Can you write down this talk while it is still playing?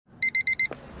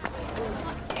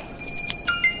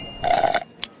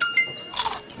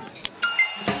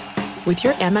With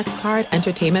your Amex card,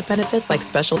 entertainment benefits like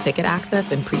special ticket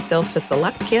access and pre-sales to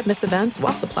select can't-miss events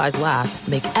while supplies last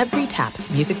make every tap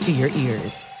music to your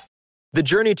ears. The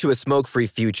journey to a smoke-free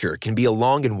future can be a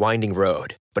long and winding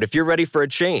road. But if you're ready for a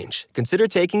change, consider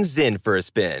taking Zyn for a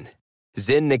spin.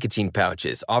 Zyn nicotine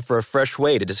pouches offer a fresh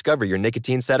way to discover your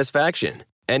nicotine satisfaction.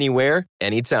 Anywhere,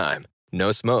 anytime.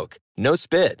 No smoke, no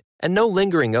spit, and no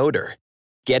lingering odor.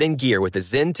 Get in gear with the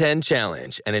Zyn 10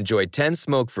 Challenge and enjoy 10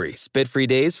 smoke-free, spit-free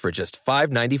days for just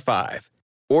 $5.95.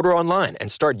 Order online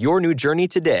and start your new journey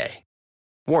today.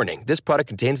 Warning, this product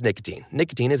contains nicotine.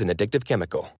 Nicotine is an addictive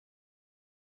chemical.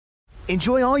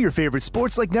 Enjoy all your favorite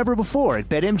sports like never before at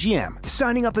BetMGM.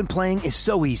 Signing up and playing is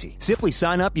so easy. Simply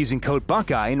sign up using code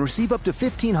Buckeye and receive up to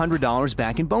 $1,500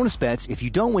 back in bonus bets if you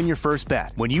don't win your first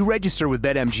bet. When you register with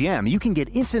BetMGM, you can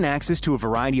get instant access to a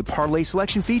variety of parlay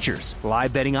selection features,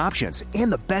 live betting options, and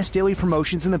the best daily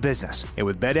promotions in the business. And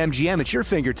with BetMGM at your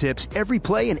fingertips, every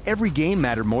play and every game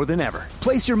matter more than ever.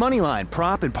 Place your moneyline,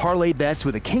 prop, and parlay bets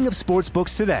with the king of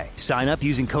sportsbooks today. Sign up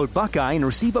using code Buckeye and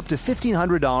receive up to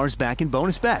 $1,500 back in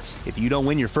bonus bets if you don't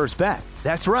win your first bet.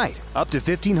 That's right, up to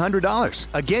 $1,500.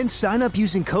 Again, sign up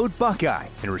using code Buckeye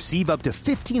and receive up to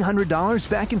 $1,500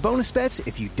 back in bonus bets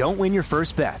if you don't win your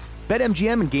first bet.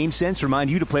 BetMGM and GameSense remind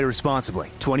you to play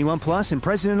responsibly. 21 plus and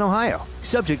present in Ohio.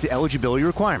 Subject to eligibility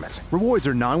requirements. Rewards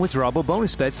are non-withdrawable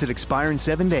bonus bets that expire in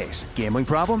 7 days. Gambling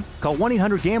problem? Call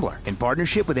 1-800-GAMBLER in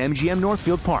partnership with MGM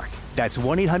Northfield Park. That's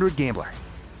 1-800-GAMBLER.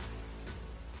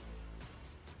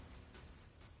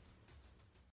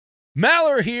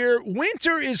 Maller here.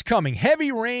 Winter is coming.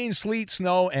 Heavy rain, sleet,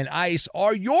 snow, and ice.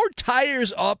 Are your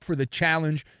tires up for the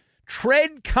challenge?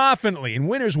 Tread confidently in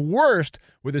winter's worst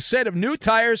with a set of new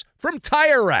tires from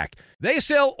Tire Rack. They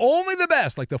sell only the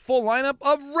best, like the full lineup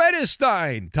of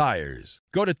Redestein tires.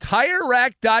 Go to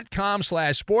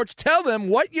TireRack.com/sports. Tell them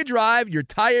what you drive. Your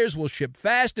tires will ship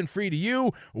fast and free to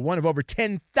you. One of over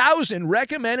 10,000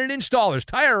 recommended installers.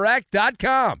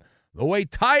 TireRack.com. The way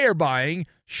tire buying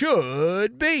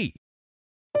should be.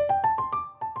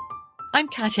 I'm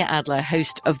Katya Adler,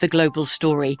 host of The Global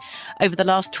Story. Over the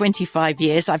last 25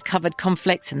 years, I've covered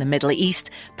conflicts in the Middle East,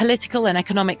 political and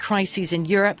economic crises in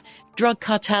Europe, drug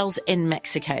cartels in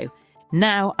Mexico.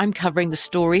 Now I'm covering the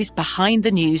stories behind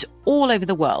the news all over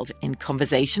the world in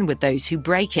conversation with those who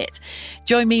break it.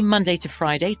 Join me Monday to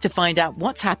Friday to find out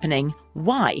what's happening,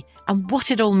 why, and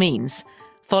what it all means.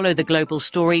 Follow The Global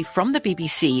Story from the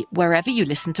BBC wherever you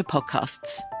listen to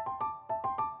podcasts.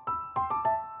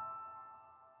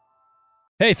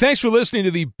 Hey, thanks for listening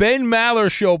to the Ben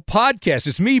Maller Show podcast.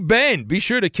 It's me, Ben. Be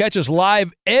sure to catch us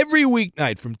live every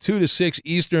weeknight from 2 to 6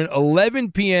 Eastern,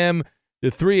 11 p.m. to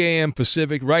 3 a.m.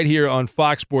 Pacific, right here on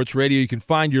Fox Sports Radio. You can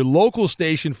find your local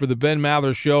station for the Ben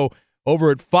Maller Show over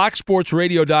at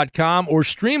foxsportsradio.com or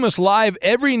stream us live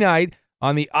every night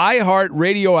on the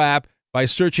iHeartRadio app by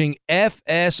searching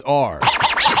FSR. Now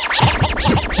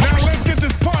let's get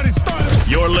this party started.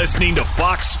 You're listening to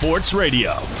Fox Sports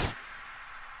Radio.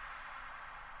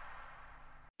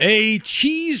 A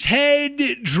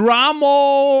cheesehead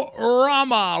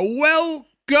drama-rama.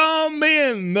 Welcome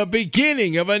in the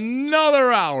beginning of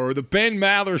another hour of the Ben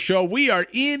Maller Show. We are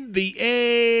in the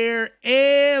air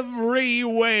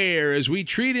everywhere as we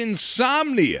treat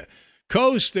insomnia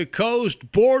coast to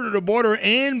coast, border to border,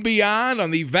 and beyond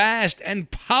on the vast and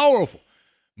powerful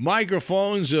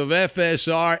microphones of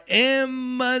FSR,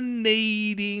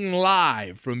 emanating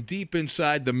live from deep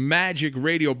inside the magic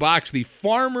radio box, the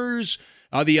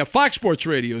Fox Sports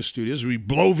Radio studios. We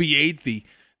bloviate the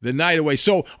night away.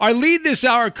 So our lead this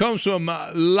hour comes from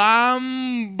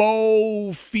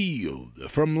Lambeau Field.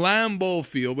 From Lambeau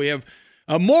Field, we have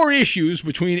more issues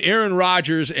between Aaron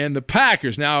Rodgers and the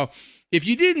Packers. Now, if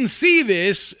you didn't see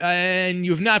this and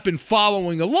you've not been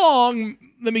following along,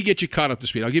 let me get you caught up to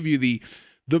speed. I'll give you the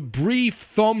brief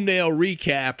thumbnail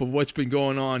recap of what's been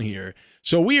going on here.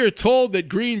 So we are told that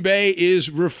Green Bay is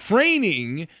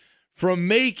refraining from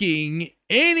making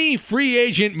any free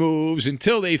agent moves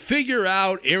until they figure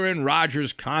out Aaron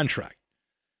Rodgers' contract.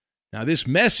 Now, this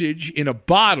message in a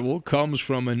bottle comes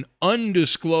from an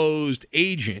undisclosed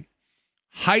agent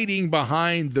hiding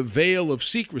behind the veil of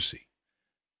secrecy,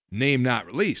 name not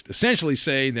released, essentially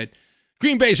saying that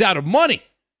Green Bay's out of money,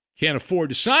 can't afford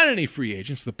to sign any free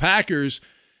agents. The Packers,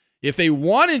 if they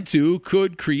wanted to,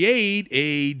 could create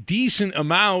a decent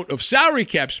amount of salary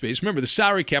cap space. Remember, the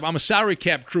salary cap, I'm a salary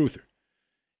cap truther.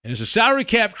 And as a salary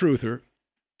cap truther,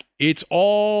 it's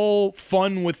all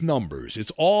fun with numbers.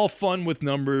 It's all fun with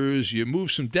numbers. You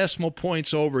move some decimal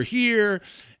points over here,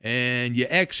 and you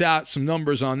X out some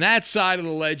numbers on that side of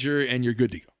the ledger, and you're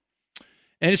good to go.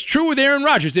 And it's true with Aaron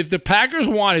Rodgers. If the Packers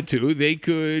wanted to, they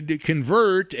could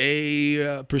convert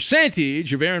a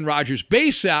percentage of Aaron Rodgers'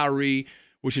 base salary,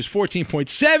 which is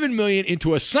 $14.7 million,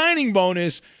 into a signing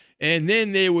bonus, and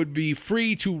then they would be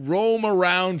free to roam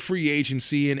around free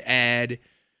agency and add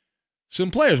some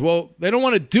players. Well, they don't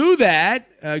want to do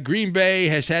that. Green Bay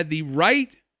has had the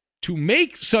right to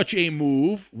make such a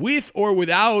move with or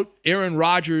without Aaron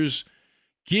Rodgers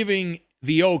giving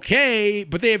the okay,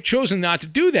 but they have chosen not to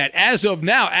do that. As of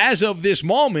now, as of this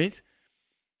moment,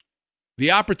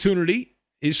 the opportunity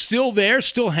is still there,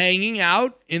 still hanging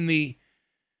out in the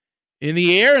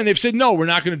air, and they've said, no, we're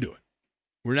not going to do it.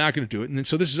 We're not going to do it. And then,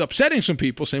 so this is upsetting some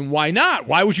people, saying, why not?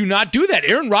 Why would you not do that?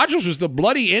 Aaron Rodgers was the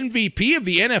bloody MVP of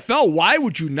the NFL. Why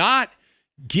would you not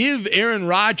give Aaron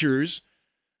Rodgers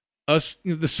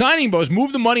the signing bonus,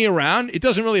 move the money around? It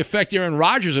doesn't really affect Aaron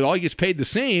Rodgers at all. He gets paid the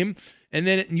same. And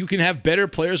then you can have better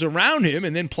players around him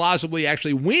and then plausibly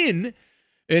actually win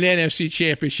an NFC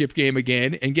championship game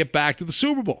again and get back to the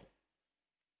Super Bowl.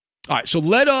 All right, so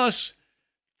let us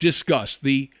discuss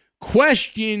the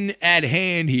question at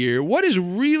hand here. What is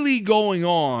really going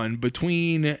on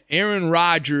between Aaron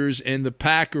Rodgers and the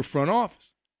Packer front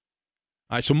office?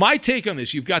 All right, so my take on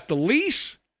this, you've got the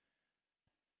lease,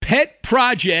 pet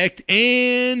project,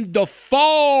 and the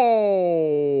fall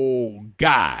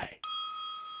guy.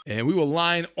 And we will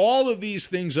line all of these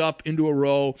things up into a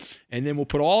row, and then we'll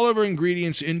put all of our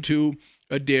ingredients into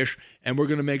a dish, and we're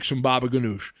going to make some baba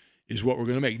ganoush is what we're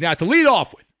going to make. Now, to lead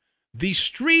off with, the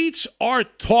streets are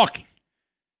talking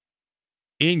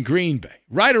in Green Bay,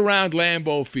 right around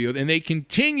Lambeau Field, and they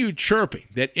continue chirping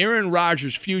that Aaron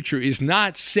Rodgers' future is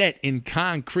not set in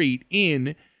concrete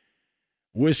in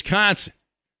Wisconsin.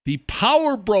 The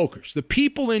power brokers, the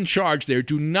people in charge there,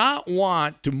 do not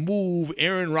want to move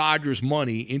Aaron Rodgers'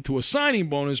 money into a signing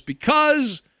bonus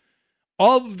because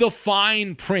of the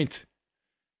fine print.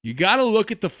 You got to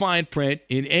look at the fine print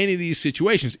in any of these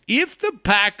situations. If the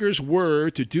Packers were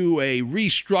to do a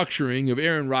restructuring of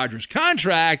Aaron Rodgers'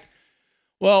 contract,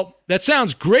 well, that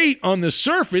sounds great on the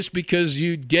surface because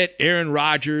you'd get Aaron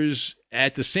Rodgers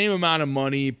at the same amount of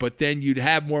money, but then you'd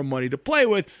have more money to play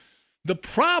with. The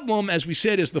problem, as we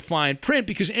said, is the fine print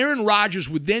because Aaron Rodgers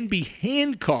would then be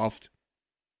handcuffed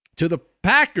to the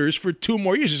Packers for 2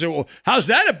 more years. You say, well, how's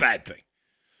that a bad thing?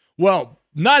 Well,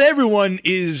 not everyone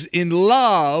is in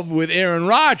love with Aaron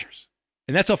Rodgers,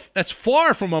 and that's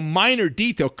far from a minor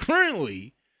detail.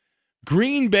 Currently,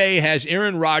 Green Bay has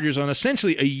Aaron Rodgers on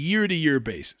essentially a year-to-year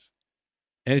basis.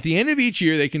 And at the end of each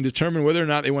year, they can determine whether or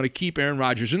not they want to keep Aaron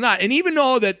Rodgers or not. And even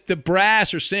though that the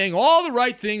brass are saying all the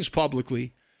right things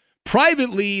publicly,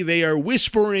 privately, they are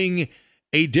whispering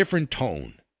a different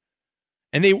tone.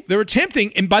 And they're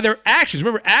attempting, and by their actions,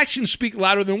 remember, actions speak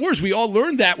louder than words. We all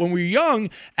learned that when we were young.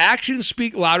 Actions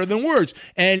speak louder than words.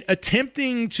 And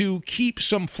attempting to keep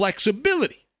some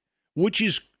flexibility, which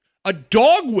is a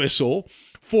dog whistle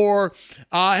for,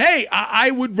 hey,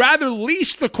 I would rather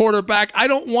lease the quarterback. I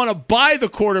don't want to buy the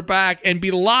quarterback and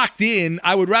be locked in.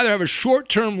 I would rather have a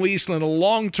short-term lease than a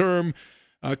long-term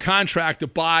contract to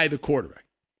buy the quarterback.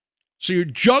 So you're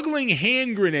juggling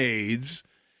hand grenades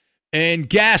and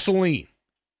gasoline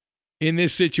in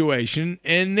this situation,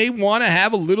 and they want to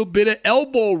have a little bit of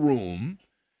elbow room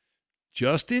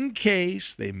just in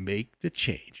case they make the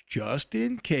change. Just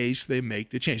in case they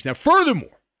make the change. Now,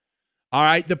 furthermore, all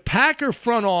right, the Packer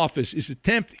front office is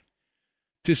attempting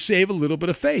to save a little bit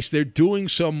of face. They're doing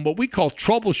some what we call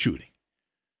troubleshooting.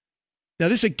 Now,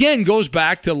 this again goes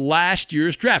back to last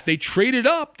year's draft. They traded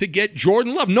up to get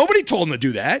Jordan Love. Nobody told them to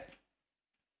do that.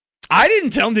 I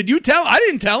didn't tell him. Did you tell him? I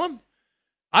didn't tell him.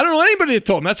 I don't know anybody that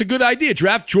told him. That's a good idea.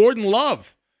 Draft Jordan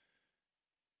Love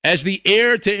as the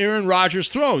heir to Aaron Rodgers'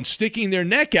 throne, sticking their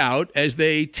neck out as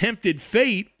they tempted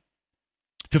fate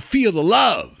to feel the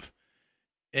love.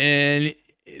 And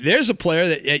there's a player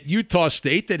that at Utah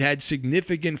State that had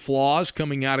significant flaws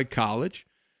coming out of college.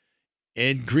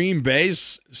 And Green Bay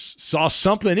saw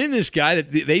something in this guy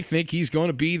that they think he's going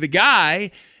to be the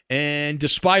guy. And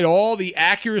despite all the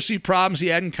accuracy problems he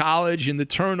had in college and the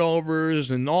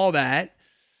turnovers and all that,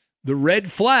 the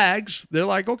red flags, they're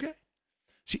like, okay.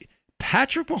 See,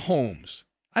 Patrick Mahomes,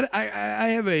 I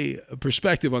have a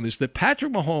perspective on this, that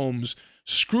Patrick Mahomes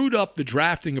screwed up the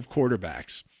drafting of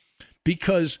quarterbacks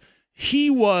because he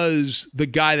was the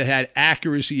guy that had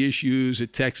accuracy issues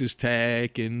at Texas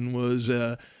Tech and was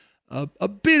a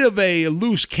bit of a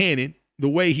loose cannon the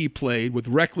way he played with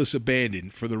reckless abandon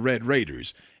for the Red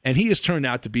Raiders. And he has turned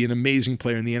out to be an amazing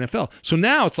player in the NFL. So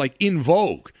now it's like in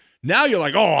vogue. Now you're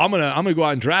like, oh, I'm gonna go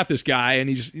out and draft this guy, and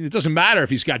it doesn't matter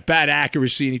if he's got bad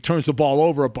accuracy and he turns the ball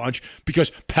over a bunch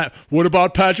because what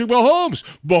about Patrick Mahomes?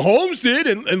 Mahomes did,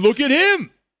 and look at him.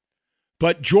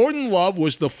 But Jordan Love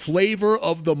was the flavor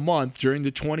of the month during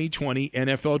the 2020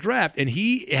 NFL Draft, and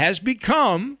he has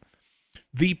become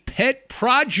the pet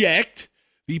project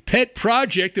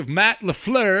of Matt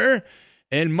LaFleur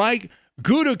and Mike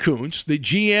Gutekunst, the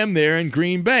GM there in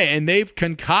Green Bay. And they've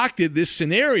concocted this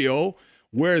scenario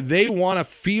where they want to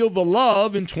feel the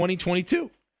love in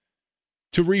 2022.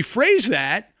 To rephrase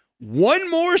that, one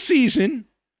more season,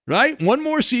 right? One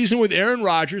more season with Aaron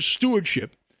Rodgers'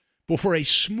 stewardship before a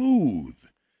smooth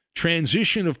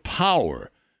transition of power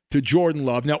to Jordan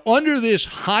Love. Now, under this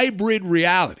hybrid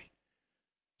reality,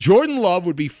 Jordan Love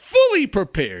would be fully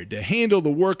prepared to handle the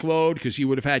workload because he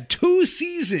would have had 2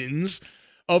 seasons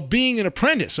of being an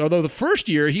apprentice. Although the first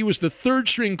year, he was the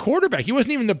third-string quarterback. He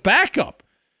wasn't even the backup.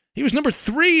 He was number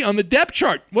 3 on the depth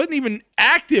chart. Wasn't even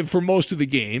active for most of the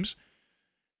games.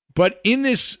 But in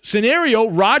this scenario,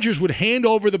 Rodgers would hand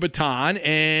over the baton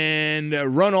and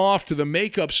run off to the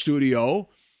makeup studio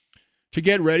to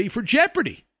get ready for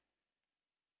Jeopardy.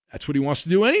 That's what he wants to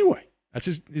do anyway. That's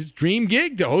his dream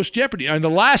gig, to host Jeopardy. And the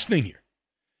last thing here,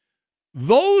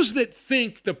 those that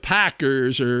think the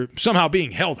Packers are somehow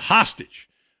being held hostage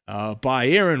by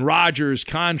Aaron Rodgers'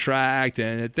 contract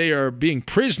and that they are being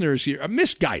prisoners here are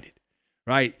misguided,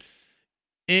 right?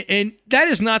 And that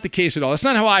is not the case at all. That's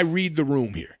not how I read the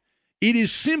room here. It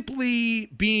is simply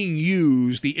being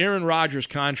used, the Aaron Rodgers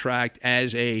contract,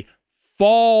 as a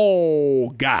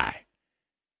fall guy.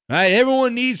 Right?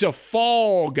 Everyone needs a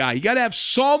fall guy. You got to have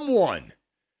someone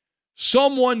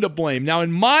to blame. Now,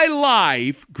 in my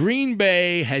life, Green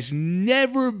Bay has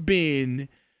never been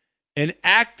an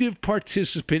active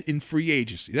participant in free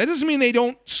agency. That doesn't mean they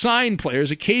don't sign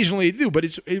players. Occasionally they do,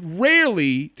 but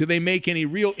rarely do they make any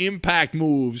real impact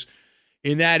moves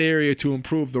in that area to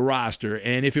improve the roster.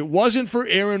 And if it wasn't for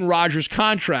Aaron Rodgers'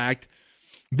 contract,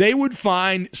 they would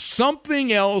find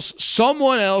something else,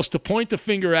 someone else to point the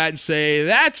finger at and say,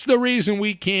 that's the reason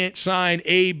we can't sign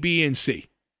A, B, and C.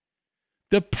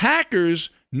 The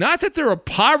Packers, not that they're a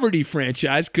poverty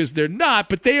franchise, because they're not,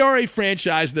 but they are a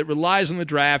franchise that relies on the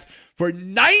draft for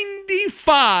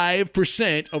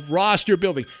 95% of roster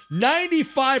building.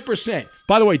 95%.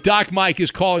 By the way, Doc Mike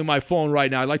is calling my phone right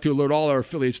now. I'd like to alert all our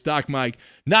affiliates, Doc Mike,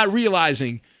 not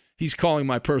realizing he's calling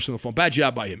my personal phone. Bad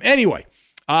job by him. Anyway,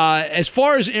 as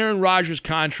far as Aaron Rodgers'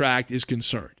 contract is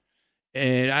concerned,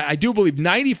 and I do believe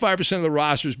 95% of the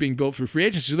roster is being built through free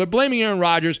agency. So they're blaming Aaron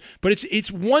Rodgers, but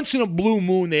it's once in a blue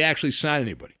moon they actually sign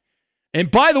anybody. And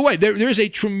by the way, there's a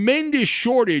tremendous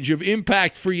shortage of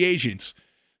impact free agents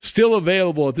still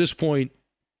available at this point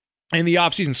in the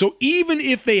offseason. So even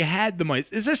if they had the money,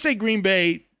 let's say Green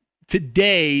Bay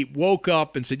today woke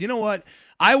up and said, you know what,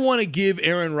 I want to give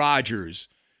Aaron Rodgers,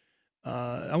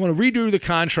 I want to redo the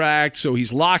contract so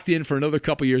he's locked in for another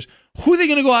couple years. Who are they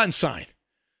going to go out and sign?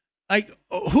 Like,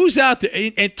 who's out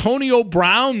there? Antonio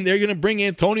Brown? They're going to bring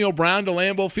Antonio Brown to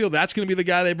Lambeau Field. That's going to be the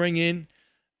guy they bring in.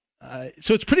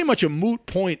 So it's pretty much a moot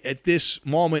point at this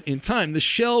moment in time. The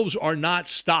shelves are not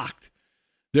stocked.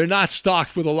 They're not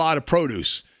stocked with a lot of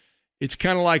produce. It's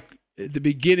kind of like at the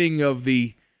beginning of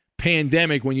the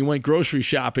pandemic when you went grocery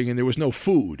shopping and there was no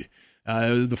food.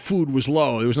 The food was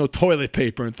low. There was no toilet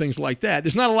paper and things like that.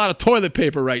 There's not a lot of toilet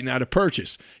paper right now to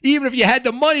purchase, even if you had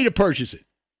the money to purchase it.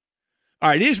 All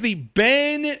right, it is the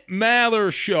Ben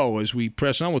Maller Show. As we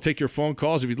press on, we'll take your phone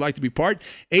calls if you'd like to be part.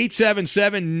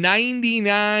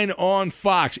 877-99 on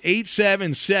Fox.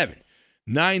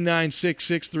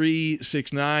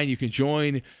 877-996-6369. You can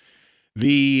join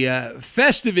the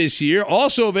Festivus here.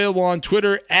 Also available on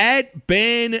Twitter, at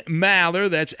Ben Maller.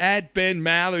 That's at Ben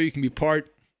Maller. You can be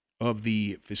part of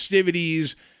the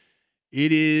festivities.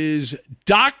 It is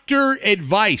Doctor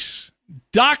Advice.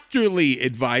 Doctorly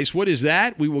advice. What is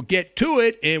that? We will get to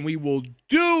it, and we will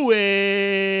do it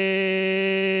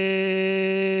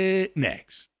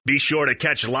next. Be sure to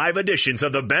catch live editions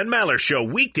of the Ben Maller Show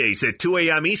weekdays at 2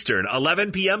 a.m. Eastern,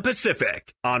 11 p.m.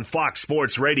 Pacific on Fox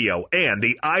Sports Radio and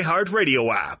the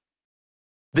iHeartRadio app.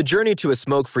 The journey to a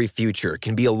smoke-free future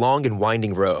can be a long and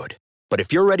winding road. But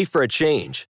if you're ready for a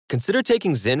change, consider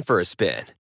taking Zyn for a spin.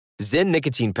 Zyn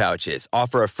nicotine pouches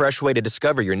offer a fresh way to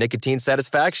discover your nicotine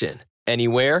satisfaction.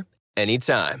 Anywhere,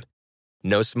 anytime.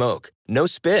 No smoke, no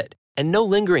spit, and no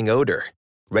lingering odor.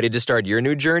 Ready to start your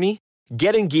new journey?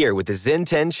 Get in gear with the Zyn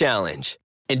 10 Challenge.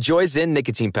 Enjoy Zyn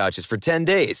nicotine pouches for 10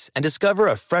 days and discover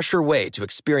a fresher way to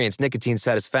experience nicotine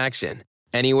satisfaction.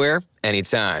 Anywhere,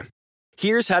 anytime.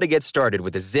 Here's how to get started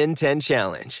with the Zyn 10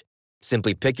 Challenge.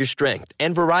 Simply pick your strength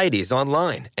and varieties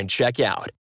online and check out.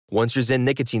 Once your Zyn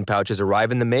nicotine pouches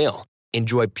arrive in the mail,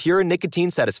 enjoy pure nicotine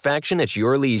satisfaction at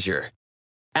your leisure.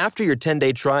 After your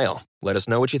 10-day trial, let us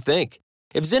know what you think.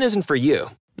 If Zyn isn't for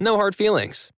you, no hard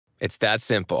feelings. It's that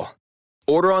simple.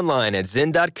 Order online at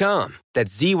Zyn.com.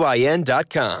 That's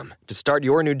ZYN.com to start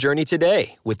your new journey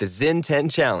today with the Zyn 10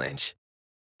 Challenge.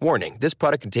 Warning, this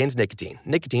product contains nicotine.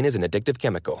 Nicotine is an addictive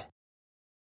chemical.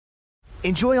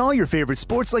 Enjoy all your favorite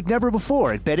sports like never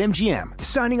before at BetMGM.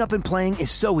 Signing up and playing is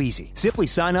so easy. Simply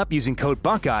sign up using code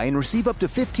Buckeye and receive up to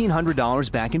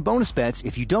 $1,500 back in bonus bets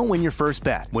if you don't win your first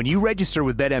bet. When you register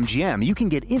with BetMGM, you can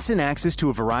get instant access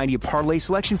to a variety of parlay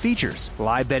selection features,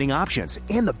 live betting options,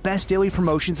 and the best daily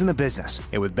promotions in the business.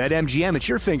 And with BetMGM at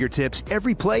your fingertips,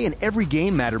 every play and every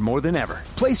game matter more than ever.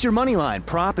 Place your moneyline,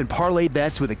 prop, and parlay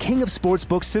bets with the king of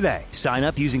sportsbooks today. Sign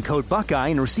up using code Buckeye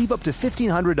and receive up to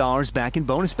 $1,500 back in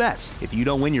bonus bets if you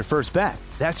don't win your first bet.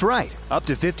 That's right, up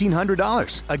to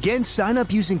 $1,500. Again, sign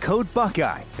up using code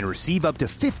Buckeye and receive up to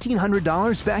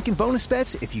 $1,500 back in bonus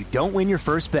bets if you don't win your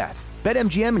first bet.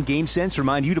 BetMGM and GameSense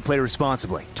remind you to play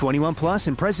responsibly. 21 plus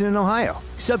and present in Ohio.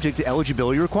 Subject to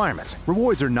eligibility requirements.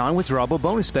 Rewards are non-withdrawable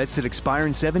bonus bets that expire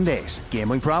in 7 days.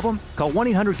 Gambling problem? Call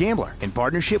 1-800-GAMBLER in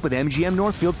partnership with MGM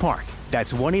Northfield Park.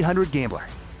 That's 1-800-GAMBLER.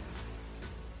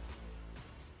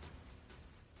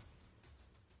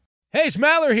 Hey, it's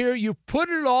Maller here. You've put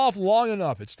it off long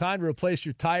enough. It's time to replace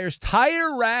your tires.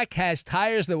 Tire Rack has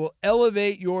tires that will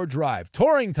elevate your drive.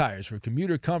 Touring tires for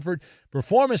commuter comfort,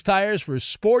 performance tires for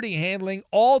sporty handling,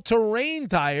 all-terrain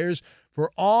tires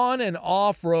for on- and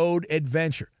off-road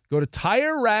adventure. Go to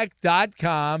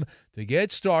TireRack.com to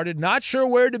get started. Not sure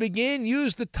where to begin?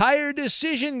 Use the Tire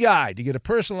Decision Guide to get a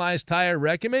personalized tire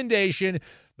recommendation,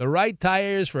 the right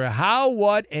tires for how,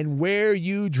 what, and where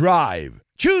you drive.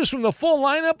 Choose from the full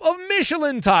lineup of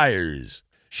Michelin tires.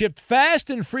 Shipped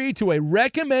fast and free to a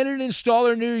recommended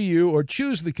installer near you, or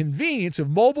choose the convenience of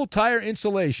mobile tire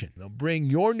installation. They'll bring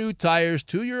your new tires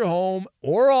to your home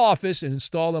or office and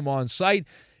install them on site.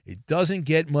 It doesn't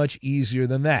get much easier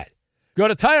than that. Go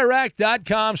to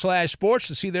TireRack.com/sports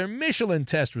to see their Michelin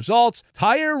test results,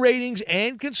 tire ratings,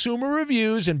 and consumer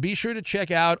reviews, and be sure to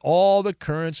check out all the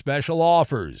current special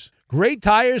offers. Great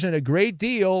tires and a great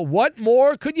deal. What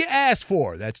more could you ask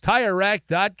for? That's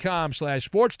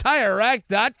TireRack.com/sports.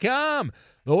 TireRack.com,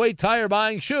 the way tire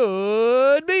buying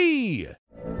should be.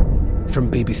 From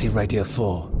BBC Radio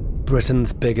 4,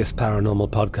 Britain's biggest paranormal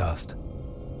podcast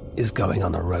is going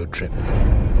on a road trip.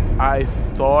 I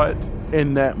thought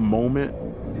in that moment,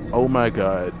 oh my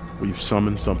God, we've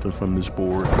summoned something from this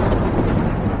board.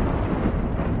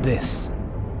 This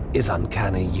is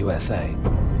Uncanny USA.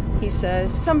 He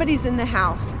says, somebody's in the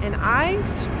house, and I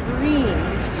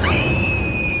screamed.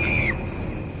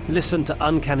 Listen to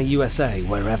Uncanny USA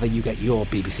wherever you get your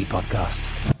BBC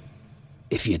podcasts,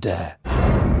 if you dare.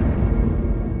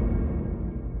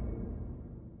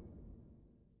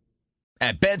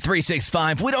 At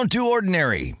Bet365, we don't do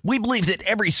ordinary. We believe that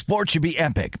every sport should be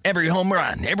epic. Every home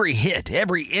run, every hit,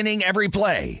 every inning, every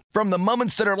play. From the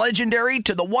moments that are legendary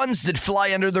to the ones that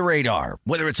fly under the radar.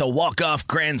 Whether it's a walk-off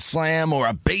grand slam or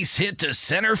a base hit to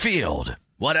center field.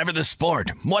 Whatever the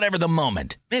sport, whatever the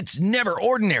moment. It's never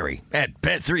ordinary at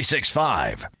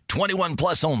Bet365. 21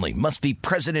 plus only. Must be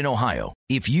present in Ohio.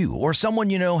 If you or someone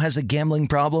you know has a gambling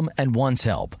problem and wants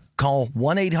help, call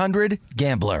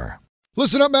 1-800-GAMBLER.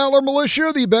 Listen up, Maller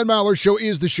Militia. The Ben Maller Show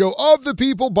is the show of the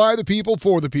people, by the people,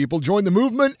 for the people. Join the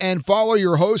movement and follow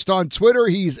your host on Twitter.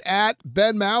 He's at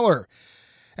Ben Maller.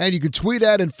 And you can tweet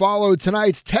at and follow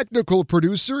tonight's technical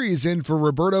producer. He's in for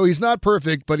Roberto. He's not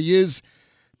perfect, but he is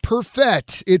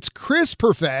perfect. It's Chris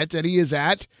Perfett, and he is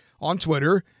at, on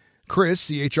Twitter, Chris,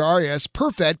 C-H-R-I-S,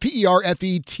 Perfett,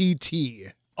 P-E-R-F-E-T-T.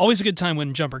 Always a good time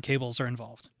when jumper cables are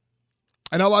involved.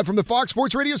 And now live from the Fox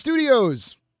Sports Radio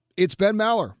studios, it's Ben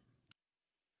Maller.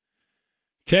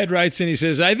 Ted writes in, he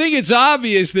says, I think it's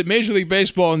obvious that Major League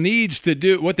Baseball needs to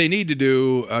do what they need to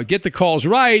do, get the calls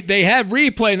right. They have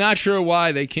replay, not sure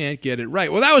why they can't get it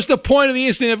right. Well, that was the point of the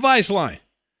instant advice line.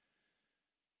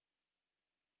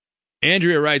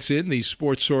 Andrea writes in, the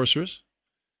sports sorceress.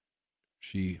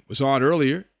 She was on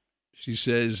earlier. She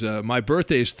says, my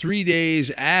birthday is 3 days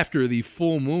after the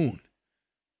full moon.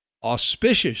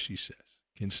 Auspicious, she says.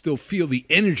 Can still feel the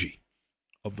energy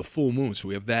of the full moon. So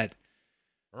we have that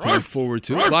to look forward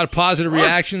to. A lot of positive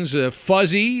reactions.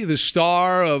 Fuzzy, the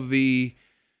star of the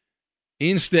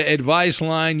Insta Advice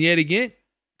line yet again.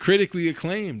 Critically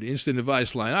acclaimed Instant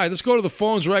Advice line. All right, let's go to the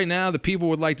phones right now. The people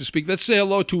would like to speak. Let's say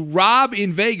hello to Rob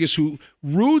in Vegas, who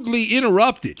rudely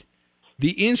interrupted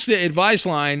the Instant Advice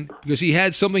line because he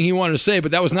had something he wanted to say,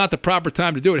 but that was not the proper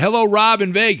time to do it. Hello, Rob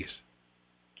in Vegas.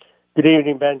 Good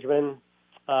evening, Benjamin.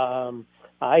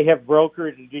 I have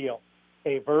brokered a deal,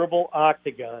 a verbal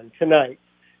octagon tonight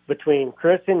between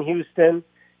Chris in Houston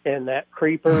and that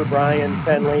creeper Brian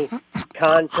Fenley.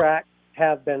 Contracts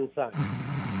have been signed.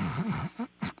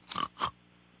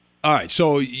 All right,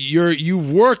 so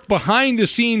you've worked behind the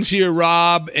scenes here,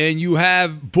 Rob, and you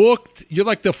have booked. You're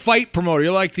like the fight promoter.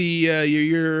 You're like the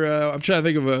you're. I'm trying to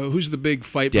think of who's the big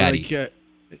fight. Daddy.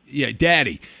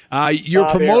 Daddy. You're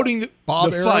Bob promoting the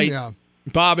Aaron, fight. yeah.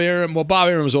 Bob Aaron. Well, Bob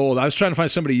Aaron was old. I was trying to find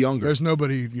somebody younger. There's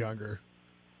nobody younger.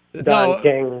 Don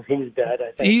King, he's dead,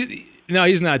 I think. No,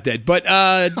 he's not dead. But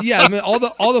yeah, I mean,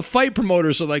 all the fight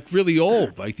promoters are like really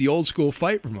old, like the old school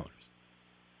fight promoters.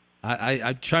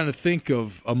 I'm trying to think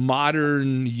of a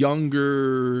modern,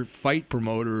 younger fight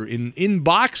promoter in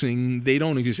boxing. They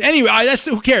don't exist. Anyway, that's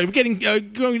who cares. We're getting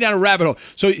going down a rabbit hole.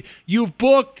 So you've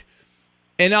booked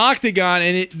an Octagon,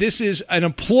 and this is an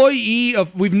employee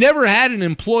of. We've never had an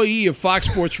employee of Fox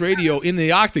Sports Radio in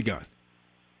the Octagon.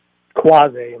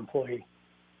 Quasi-employee.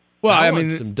 Well, I want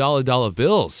mean, some dollar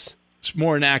bills. It's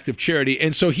more an act of charity,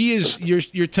 and so he is.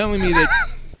 You're telling me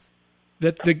that.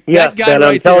 Yes, that guy Ben,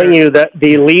 right I'm telling there, you that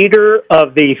the leader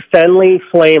of the Fenley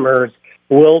Flamers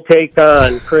will take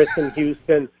on Chris in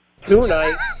Houston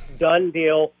tonight. Done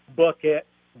deal. Book it.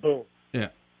 Boom. Yeah.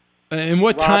 And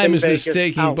what Rob time in is this Vegas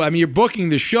taking? out. I mean, you're booking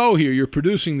the show here. You're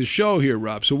producing the show here,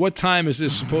 Rob. So what time is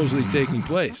this supposedly taking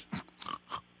place?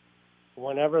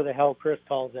 Whenever the hell Chris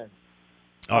calls in.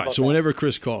 All right. So whenever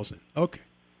Chris calls in. Okay.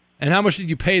 And how much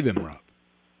did you pay them, Rob?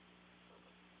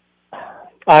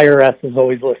 IRS is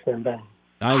always listening, Ben.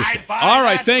 I understand. All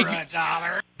right. Thank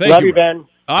you. Love you, Ben.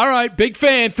 All right. Big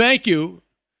fan. Thank you.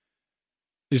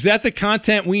 Is that the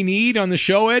content we need on the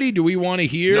show, Eddie? Do we want to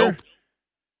hear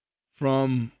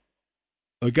from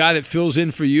a guy that fills in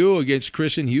for you against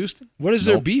Chris in Houston? What is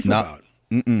their beef about?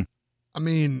 I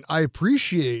mean, I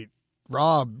appreciate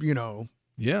Rob,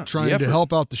 trying to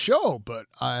help out the show, but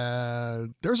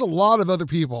there's a lot of other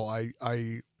people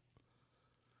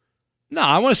No,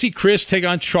 I want to see Chris take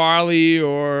on Charlie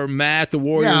or Matt, the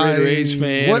Warrior Rays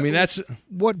fan. That's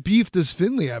what beef does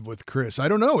Finley have with Chris? I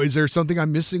don't know. Is there something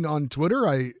I'm missing on Twitter?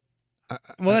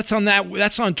 Well, that's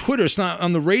on Twitter. It's not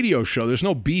on the radio show. There's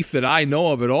no beef that I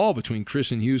know of at all between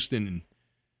Chris in Houston and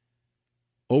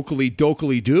Oakley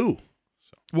Dokley Doo.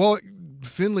 Well,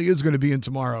 Finley is going to be in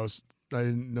tomorrow. I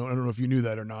don't know if you knew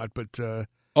that or not, but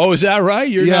oh, is that right?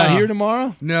 You're not here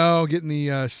tomorrow? No, getting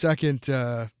the second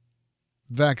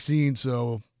vaccine.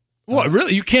 So what?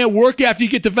 Really? You can't work after you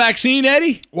get the vaccine,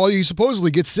 Eddie? Well, you supposedly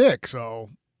get sick. So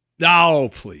no,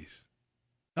 please.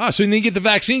 So you get the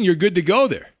vaccine, you're good to go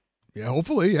there. Yeah,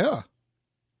 hopefully, yeah.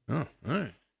 Oh, all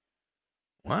right.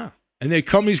 Wow. And the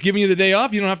company's giving you the day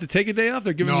off? You don't have to take a day off?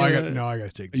 They're giving I got to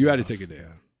take. You had to take a day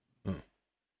off. Oh.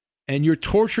 And you're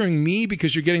torturing me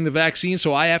because you're getting the vaccine,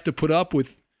 so I have to put up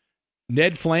with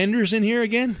Ned Flanders in here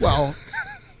again? Well,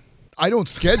 I don't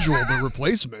schedule the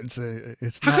replacements.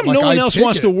 It's how not come like no one I else pick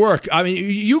wants it. to work? I mean,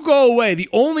 you go away. The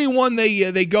only one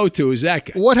they go to is that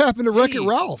guy. What happened to Wreck-It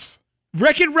Ralph?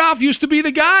 Wreck-It Ralph used to be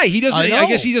the guy. He doesn't. I I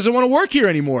guess he doesn't want to work here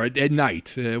anymore at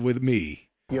night with me.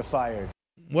 You're fired.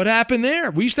 What happened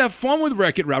there? We used to have fun with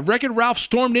Wreck-It Ralph. Wreck-It Ralph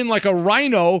stormed in like a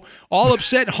rhino, all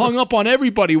upset, hung up on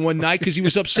everybody one night because he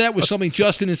was upset with something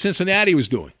Justin in Cincinnati was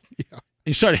doing. Yeah.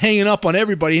 He started hanging up on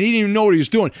everybody, and he didn't even know what he was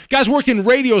doing. Guy's worked in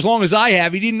radio as long as I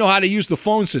have. He didn't know how to use the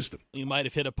phone system. You might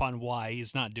have hit upon why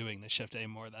he's not doing the shift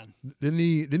anymore then. Didn't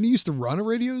he used to run a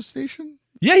radio station?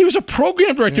 Yeah, he was a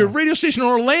program director at a radio station in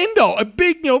Orlando, a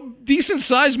big,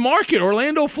 decent-sized market,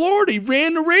 Orlando, Florida. He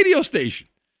ran the radio station.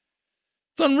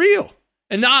 It's unreal.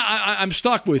 And now I'm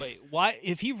stuck with... Wait, why?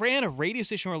 If he ran a radio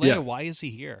station in Orlando, why is he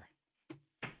here?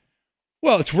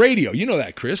 Well, it's radio. You know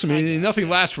that, Chris. I mean, nothing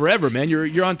lasts forever, man.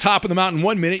 You're on top of the mountain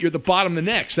one minute, you're at the bottom the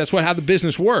next. That's how the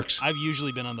business works. I've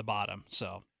usually been on the bottom,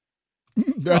 so...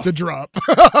 That's a drop.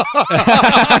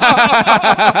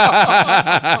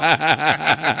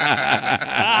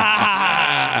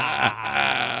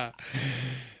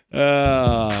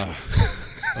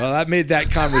 Well, that made that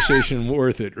conversation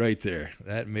worth it right there.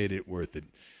 That made it worth it.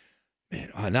 Man,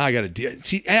 now I got to deal.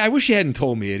 See, I wish you hadn't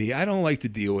told me, Eddie. I don't like to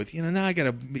deal with. Now I got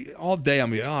to be all day.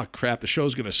 I'm like, oh crap, the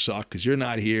show's gonna suck because you're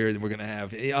not here, and we're gonna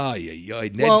have Ned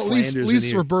well, Flanders at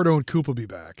least Roberto and Coop will be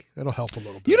back. That'll help a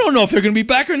little bit. You don't know if they're gonna be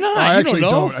back or not. I actually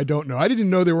don't. I don't know. I didn't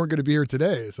know they weren't going to be here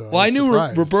today. So well, I knew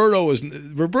surprised.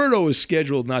 Roberto was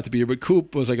scheduled not to be here, but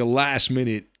Coop was like a last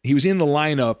minute. He was in the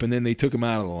lineup, and then they took him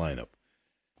out of the lineup.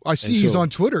 I see he's on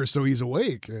Twitter, so he's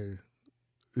awake.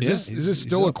 Is this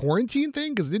still a quarantine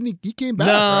thing? Because didn't he came back?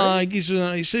 No, right? he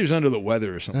said he was under the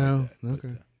weather or something. Oh, like that.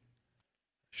 okay.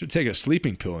 Should take a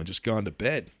sleeping pill and just gone to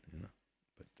bed.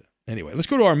 But anyway, let's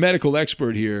go to our medical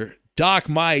expert here, Doc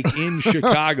Mike in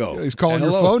Chicago. He's calling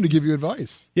your phone to give you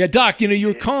advice. Yeah, Doc, you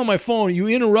were calling my phone. You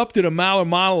interrupted a Maller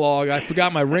monologue. I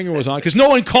forgot my ringer was on because no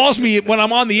one calls me when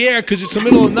I'm on the air because it's the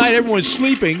middle of the night. Everyone's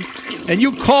sleeping. And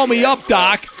you call me up,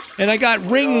 Doc, and I got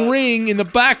ring ring in the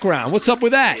background. What's up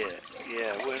with that?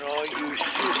 Yeah, when all you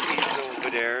sissies over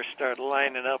there start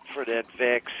lining up for that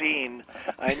vaccine,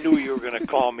 I knew you were going to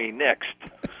call me next.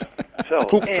 So,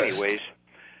 anyways,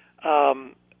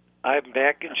 I'm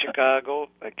back in Chicago.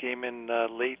 I came in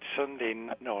late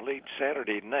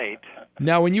Saturday night.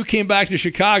 Now, when you came back to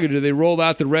Chicago, did they roll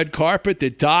out the red carpet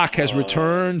that Doc has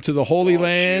returned to the Holy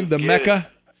Land, the Mecca?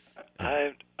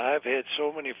 I've had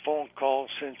so many phone calls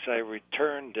since I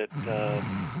returned that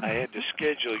I had to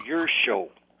schedule your show.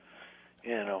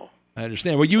 I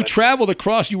understand. Well, you traveled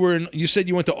across. You said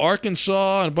you went to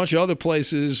Arkansas and a bunch of other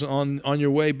places on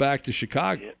your way back to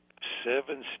Chicago. Yeah,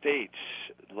 7 states.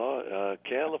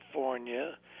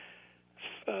 California,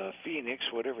 Phoenix,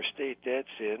 whatever state that's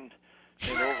in,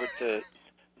 and over to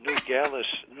Nogales,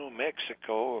 New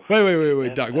Mexico. Wait,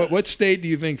 and, Doc. What state do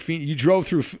you think you drove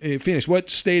through Phoenix? What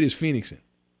state is Phoenix in?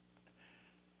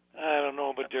 I don't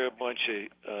know, but there are a bunch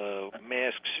of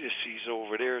masked sissies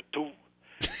over there, too.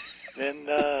 Then,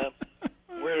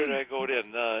 where did I go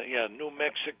then? New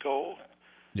Mexico.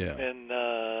 Yeah. And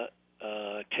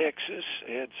Texas,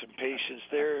 I had some patients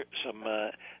there, some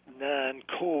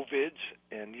non-COVIDs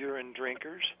and urine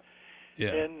drinkers.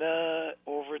 Yeah. And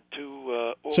over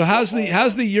to So how's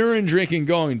the urine drinking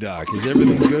going, Doc? Is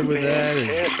everything good with that?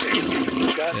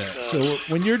 So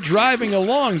when you're driving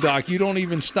along, Doc, you don't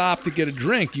even stop to get a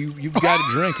drink. You've got a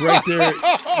drink right there,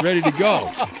 ready to go.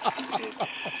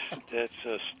 That's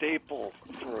a staple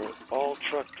for all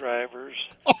truck drivers.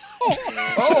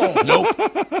 Nope.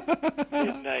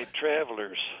 Midnight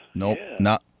travelers. Nope. Yeah.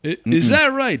 Not. Is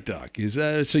that right, Doc? Is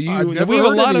that so? I've never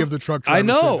heard any of the truck drivers. I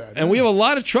know, say that. and we have a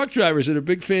lot of truck drivers that are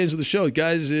big fans of the show.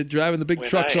 Guys driving the big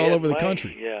trucks all over the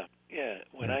country. Yeah.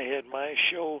 When I had my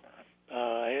show,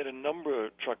 I had a number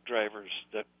of truck drivers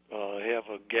that have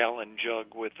a gallon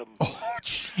jug with them the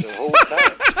whole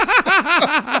time.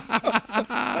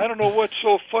 I don't know what's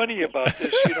so funny about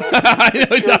this. I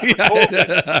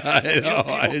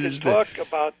understand. Talk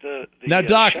about the now,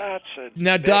 Doc. Shots and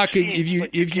Now, Doc, vaccines, if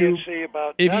you can't say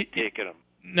about not taking them.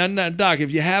 Now, Doc,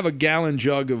 if you have a gallon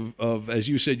jug of as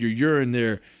you said, your urine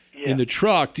there in the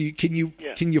truck, can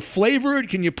you flavor it?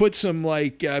 Can you put some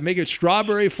make it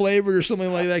strawberry flavored or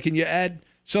something like that? Can you add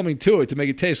something to it to make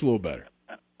it taste a little better?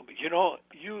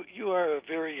 You are a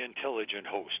very intelligent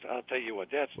host. I'll tell you what.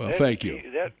 Thank you.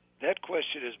 That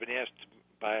question has been asked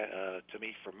to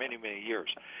me for many, many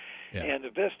years. Yeah. And the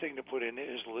best thing to put in it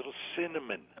is a little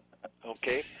cinnamon,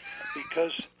 okay?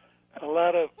 Because a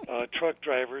lot of truck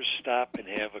drivers stop and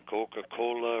have a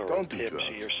Coca-Cola or a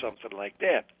Pepsi or something like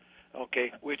that,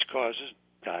 okay, which causes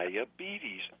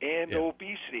diabetes and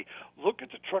obesity. Look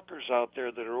at the truckers out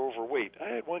there that are overweight. I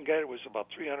had one guy that was about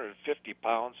 350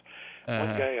 pounds,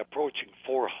 one guy approaching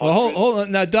 400. Well, hold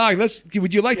on. Now, Doc,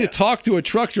 would you like to talk to a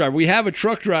truck driver? We have a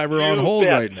truck driver on hold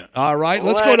right now. All right,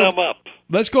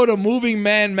 let's go to Moving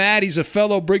Man Matt. He's a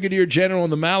fellow brigadier general in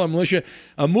the Maller Militia.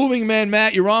 Moving Man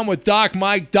Matt, you're on with Doc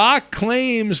Mike. Doc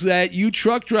claims that you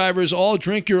truck drivers all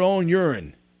drink your own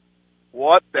urine.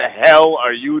 What the hell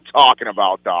are you talking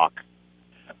about, Doc?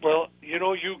 Well, you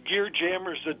gear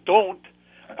jammers that don't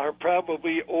are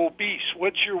probably obese.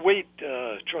 What's your weight,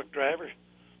 truck driver?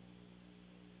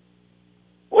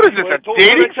 What is this, a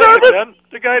dating service?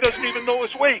 The guy doesn't even know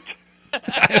his weight.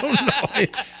 I don't know.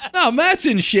 No, Matt's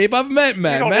in shape. I've met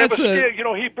Matt. Matt's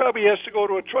he probably has to go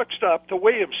to a truck stop to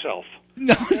weigh himself.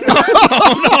 No, Doc.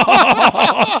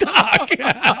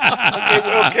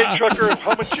 Okay, trucker,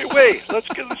 how much you weigh? Let's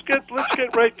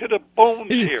get right to the bones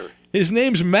here. His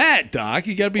name's Matt, Doc.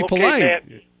 You got to be polite. Matt.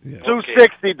 Yeah.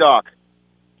 260, Doc.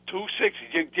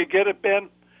 260. You get it, Ben?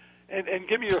 And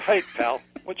give me your height, pal.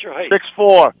 What's your height?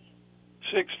 6'4".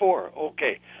 6'4".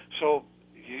 Okay. So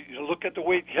you look at the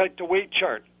weight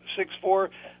chart. 6'4",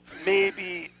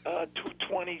 maybe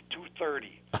 220,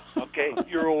 230. Okay,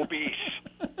 you're obese.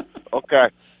 Okay,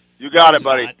 you got it,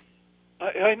 buddy.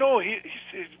 I know.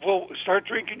 Well, start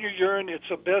drinking your urine. It's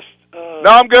the best. No,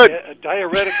 I'm good.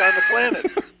 Diuretic on the planet.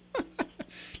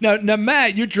 Now,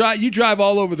 Matt, you drive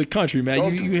all over the country,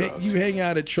 Matt. You hang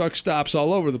out at truck stops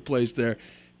all over the place there.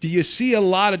 Do you see a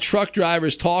lot of truck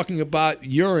drivers talking about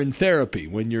urine therapy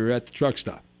when you're at the truck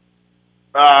stop?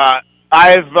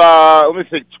 I've let me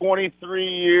think, 23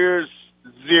 years,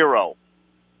 0.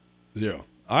 0.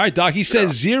 All right, Doc. He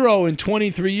says 0 in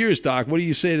 23 years, Doc. What do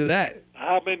you say to that?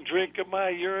 I've been drinking my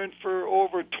urine for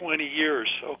over 20 years,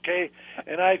 okay?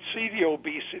 And I see the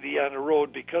obesity on the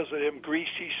road because of them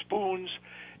greasy spoons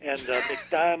and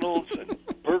McDonald's and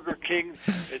Burger King.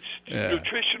 It's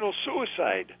nutritional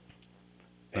suicide.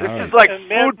 This is like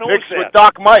food picks that. with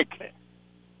Doc Mike.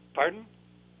 Pardon?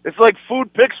 It's like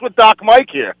food picks with Doc Mike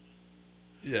here.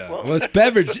 Yeah, well, it's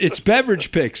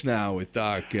beverage picks now with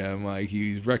Doc, Mike.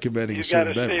 He's recommending a certain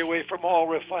beverage. You got to stay away from all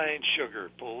refined sugar,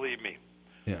 believe me.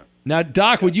 Yeah. Now,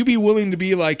 Doc, would you be willing to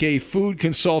be like a food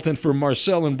consultant for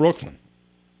Marcel in Brooklyn?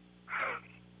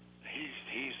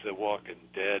 He's the walking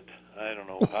dead. I don't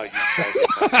know how you try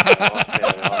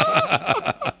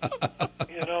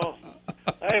to You know,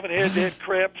 I haven't had that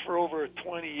crap for over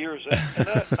 20 years, and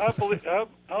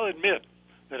I'll admit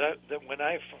that when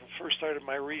I first started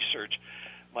my research,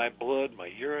 my blood, my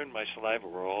urine, my saliva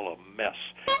were all a mess,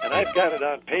 and I've got it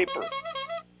on paper.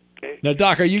 Okay? Now,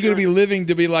 Doc, are you going to be living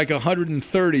to be like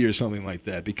 130 or something like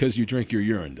that because you drink your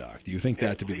urine, Doc? Do you think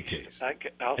that to be the case?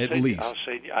 I'll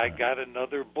say I got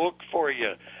another book for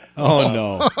you. Oh,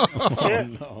 no.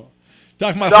 No.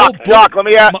 Doc, Doc, let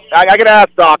me ask. I got to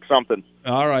ask Doc something.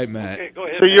 All right, Matt. Okay, go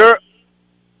ahead. So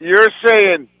you're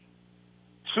saying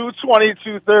 220,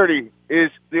 230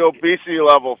 is the obesity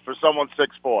level for someone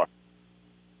 6'4"?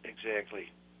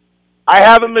 Exactly. I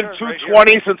haven't been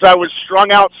 220 since I was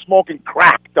strung out smoking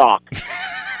crack, Doc.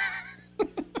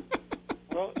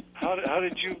 Well, how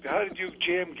did you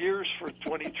jam gears for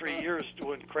 23 years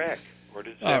doing crack? Or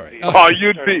did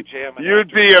you'd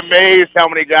be amazed how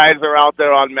many guys are out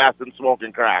there on meth and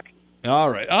smoking crack. All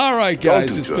right,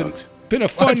 guys. It's been a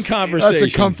fun conversation. That's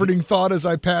a comforting thought as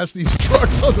I pass these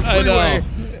trucks on the freeway.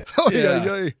 I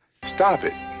know. Stop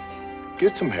it.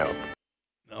 Get some help.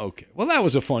 Okay. Well, that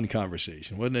was a fun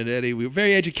conversation, wasn't it, Eddie? We were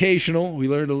very educational. We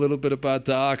learned a little bit about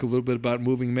Doc, a little bit about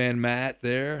Moving Man Matt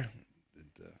there.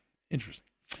 Interesting.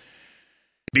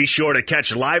 Be sure to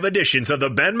catch live editions of the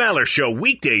Ben Maller Show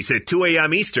weekdays at 2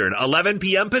 a.m. Eastern, 11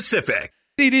 p.m. Pacific.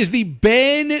 It is the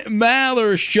Ben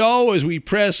Maller Show as we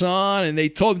press on, and they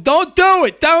told him, don't do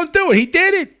it. He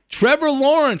did it. Trevor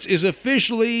Lawrence is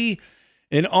officially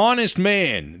an honest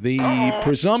man. The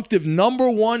presumptive number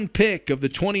one pick of the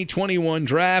 2021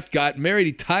 draft got married.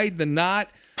 He tied the knot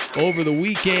over the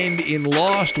weekend in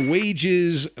Lost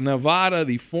Wages, Nevada.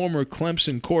 The former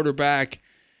Clemson quarterback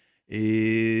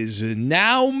is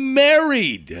now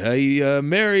married. He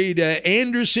married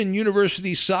Anderson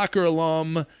University soccer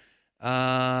alum.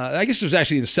 I guess it was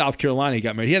actually in South Carolina he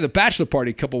got married. He had the bachelor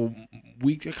party a couple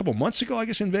months ago, I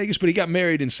guess, in Vegas, but he got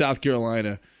married in South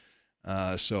Carolina.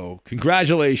 So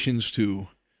congratulations to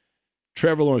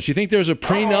Trevor Lawrence. You think there's a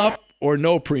prenup or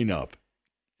no prenup?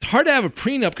 It's hard to have a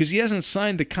prenup because he hasn't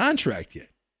signed the contract yet.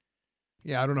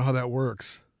 Yeah, I don't know how that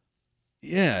works.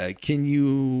 Yeah, can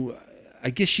you... I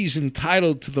guess she's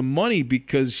entitled to the money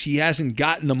because she hasn't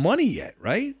gotten the money yet,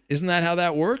 right? Isn't that how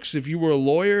that works? If you were a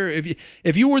lawyer,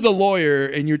 if you were the lawyer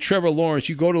and you're Trevor Lawrence,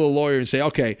 you go to the lawyer and say,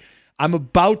 okay, I'm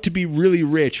about to be really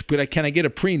rich, but can I get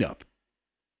a prenup?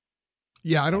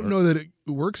 Yeah, I don't know that it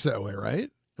works that way,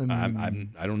 right? I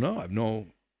don't know. I have no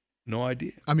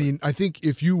idea. I mean, I think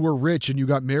if you were rich and you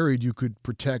got married, you could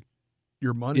protect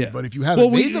your money, but if you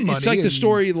haven't made the money... It's like the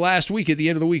story last week, at the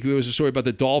end of the week, there was a story about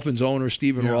the Dolphins owner,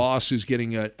 Stephen Ross, who's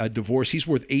getting a divorce. He's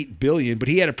worth $8 billion, but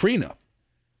he had a prenup.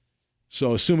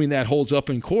 So assuming that holds up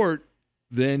in court,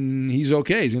 then he's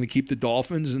okay. He's going to keep the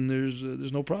Dolphins, and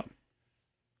there's no problem.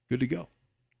 Good to go.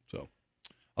 So,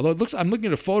 although I'm looking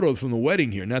at a photo from the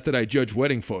wedding here. Not that I judge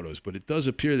wedding photos, but it does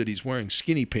appear that he's wearing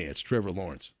skinny pants, Trevor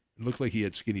Lawrence. It looked like he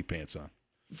had skinny pants on.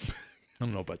 I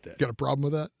don't know about that. Got a problem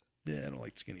with that? Yeah, I don't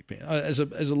like skinny pants.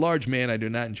 As a large man, I do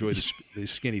not enjoy the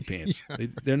skinny pants. Yeah.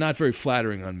 They're not very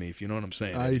flattering on me, if you know what I'm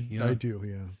saying. I do,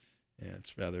 yeah. Yeah,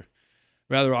 it's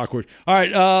rather awkward. All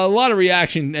right, a lot of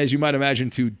reaction, as you might imagine,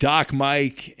 to Doc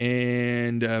Mike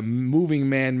and Moving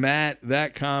Man Matt,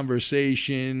 that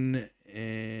conversation.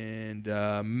 And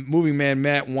Moving Man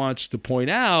Matt wants to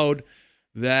point out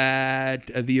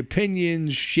that the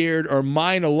opinions shared are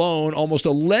mine alone. Almost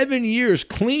 11 years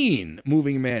clean,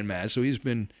 Moving Man Matt. So he's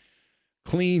been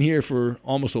clean here for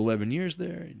almost 11 years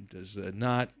there. He does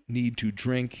not need to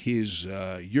drink his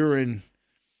urine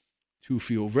to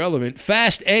feel relevant.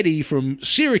 Fast Eddie from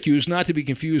Syracuse, not to be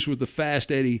confused with the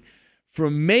Fast Eddie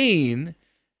from Maine,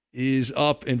 is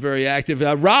up and very active.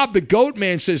 Rob the Goat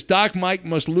Man says Doc Mike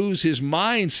must lose his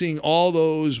mind seeing all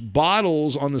those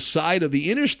bottles on the side of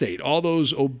the interstate, all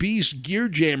those obese gear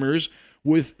jammers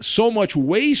with so much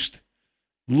waste.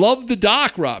 Love the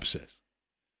Doc, Rob says.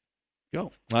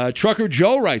 Go. Trucker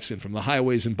Joe writes in from the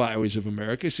Highways and Byways of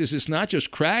America. Says it's not just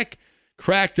cracked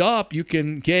up. You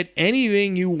can get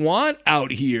anything you want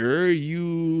out here.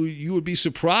 You would be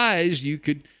surprised. You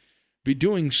could be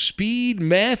doing speed,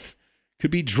 meth,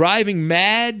 could be driving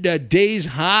mad, days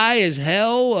high as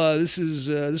hell.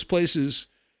 This place is,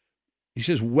 he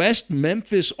says, West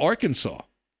Memphis, Arkansas.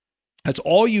 That's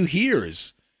all you hear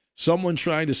is someone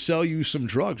trying to sell you some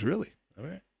drugs, really. All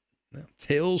right. Now,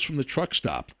 tales from the truck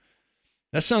stop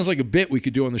That sounds like a bit we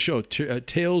could do on the show,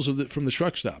 Tales from the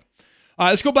Truck Stop. All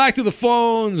right, let's go back to the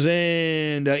phones,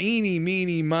 and eeny,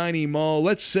 meeny, miny, mo.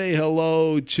 Let's say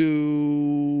hello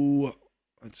to,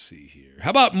 let's see here. How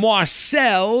about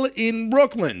Marcel in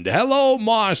Brooklyn? Hello,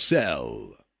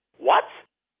 Marcel. What?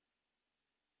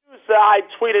 I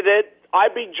tweeted it.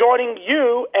 I'd be joining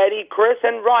you, Eddie, Chris,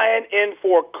 and Ryan in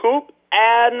for Coop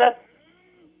and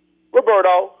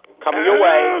Roberto coming your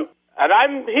way. And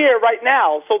I'm here right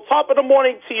now. So top of the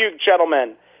morning to you,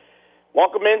 gentlemen.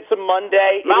 Welcome into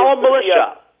Monday. Mala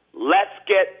Militia, let's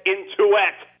get into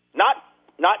it. Not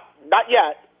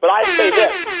yet, but I say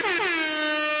this.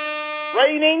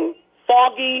 Raining,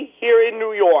 foggy here in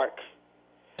New York.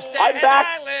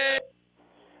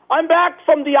 I'm back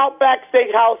from the Outback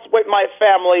Steakhouse with my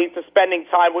family to spending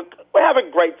time. We're having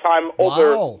a great time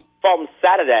over from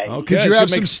Saturday. Okay. Did you have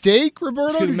some steak, Roberto?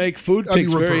 It's going to make food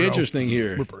picks very interesting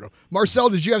here. Roberto. Marcel,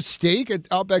 did you have steak at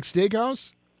Outback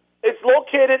Steakhouse? It's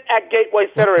located at Gateway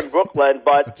Center in Brooklyn,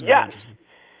 but yes,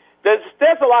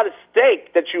 there's a lot of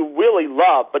steak that you really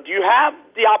love. But do you have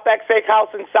the Outback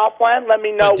Steakhouse in Southland? Let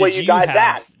me know where you guys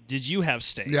at. Did you have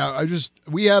steak? Yeah,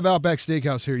 we have Outback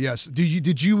Steakhouse here. Yes.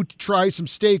 Did you try some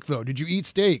steak though? Did you eat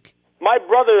steak? My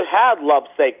brother had loved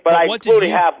steak, but I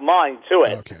included half mine to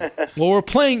it. Okay. Well, we're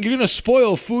playing. You're going to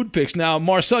spoil food picks now,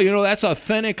 Marcel. You know that's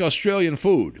authentic Australian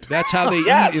food. That's how they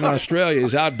eat in Australia.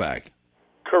 Is Outback.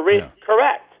 Correct.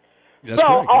 That's so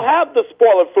correct, I'll have the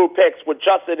spoiler food picks with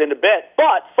Justin in a bit.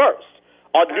 But first,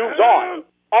 a new dawn,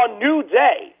 a new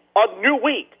day, a new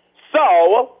week.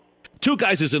 So 2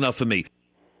 guys is enough for me.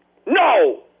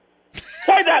 No.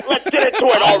 Play that. Let's get into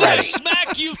it I'm already. gonna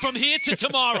smack you from here to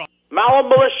tomorrow. Mala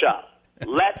Militia,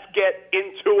 let's get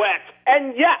into it.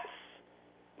 And yes,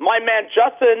 my man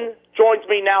Justin joins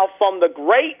me now from the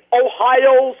great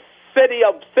Ohio city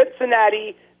of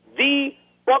Cincinnati, the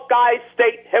Buckeye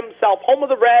State himself, home of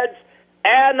the Reds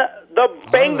and the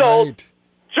Bengals. Right.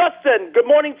 Justin, good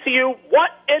morning to you. What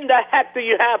in the heck do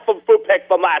you have for food pick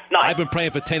from last night? I've been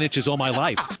praying for 10 inches all my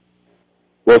life.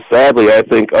 Well, sadly, I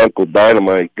think Uncle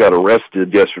Dynamite got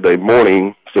arrested yesterday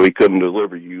morning, so he couldn't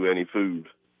deliver you any food.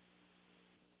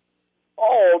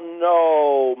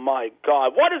 Oh, no, my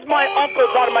God. What is my Uncle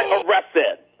Dynamite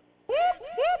arrested?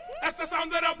 That's the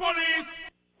sound of the police.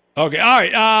 Okay, all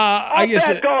right. I guess.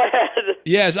 Go ahead.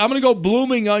 Yes, I'm going to go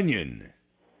blooming onion.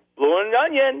 Blooming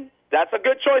onion. That's a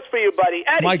good choice for you, buddy.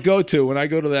 Eddie. My go-to when I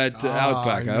go to that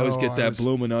Outback. I always get that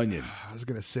blooming onion. I was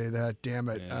going to say that. Damn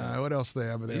it. What else do they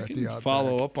have there You at can the Outback?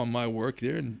 follow up on my work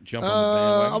there and jump on the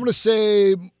bandwagon. I'm going to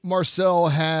say Marcel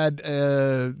had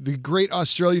the great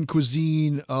Australian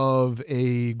cuisine of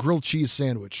a grilled cheese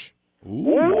sandwich.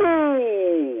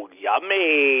 Ooh,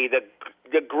 yummy.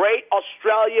 The great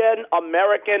Australian,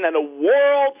 American, and a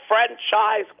world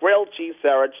franchise grilled cheese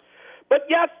sandwich. But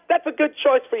yes, that's a good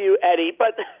choice for you, Eddie.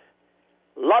 But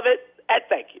love it and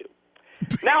thank you.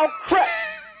 Now, Chris,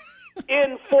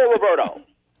 in for Roberto.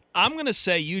 I'm gonna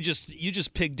say you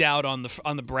just pigged out on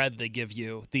the bread they give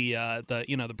you,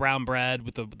 the brown bread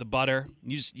with the butter.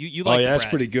 You like the bread. That's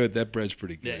pretty good. That bread's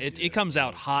pretty good. Yeah, it comes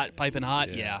out hot, piping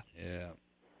hot. Yeah.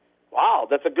 Wow,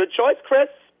 that's a good choice, Chris.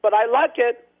 But I like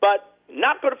it. But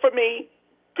not good for me.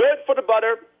 Good for the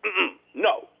butter.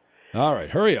 No. All right,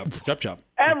 hurry up. Chop.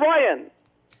 And Ryan.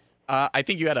 I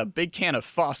think you had a big can of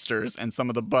Foster's and some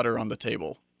of the butter on the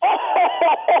table.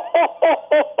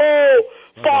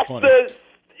 Foster's,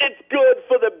 it's good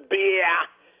for the beer.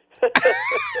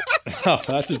 Oh,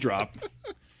 that's a drop.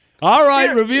 All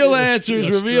right, reveal answers,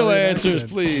 Yes, reveal Australian answers,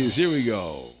 accent. please. Here we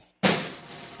go.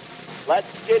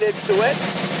 Let's get into it.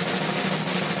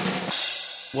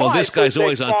 Well, this guy's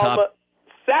always on top.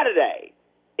 Saturday,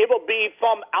 it will be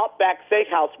from Outback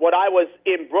Steakhouse when I was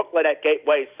in Brooklyn at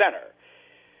Gateway Center.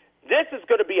 This is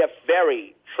going to be a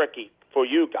very tricky for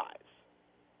you guys.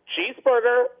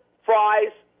 Cheeseburger,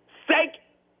 fries, steak,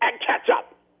 and ketchup.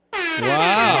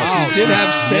 Wow. She did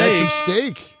have He had steak. some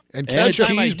steak and And a ketchup.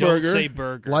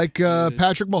 cheeseburger. Like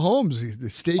Patrick Mahomes, the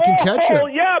steak and ketchup. Oh,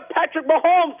 yeah, Patrick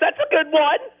Mahomes. That's a good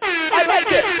one. I like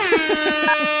it.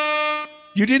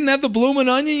 You didn't have the bloomin'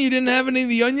 onion? You didn't have any of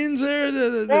the onions there?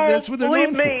 That's what they're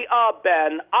believe known me,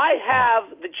 Ben, I have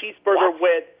the cheeseburger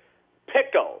with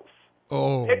pickles.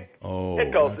 Oh,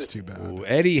 pickles. that's too bad. for.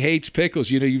 Eddie hates pickles.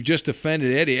 You know, you've just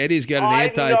offended Eddie. Eddie's got an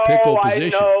anti-pickle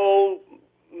position. I know.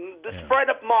 This friend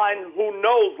of mine who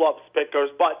knows loves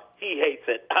pickles, but he hates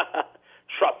it.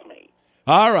 Trust me.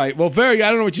 All right. Well, I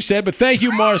don't know what you said, but thank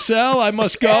you, Marcel. I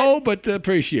must go, but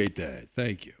appreciate that.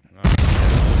 Thank you. All right.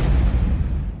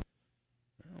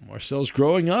 Well, Marcel's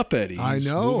growing up, Eddie. I He's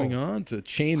know. moving on to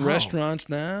chain restaurants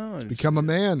now. And Become a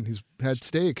man. He's had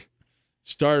steak.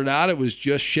 Started out, it was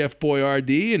just Chef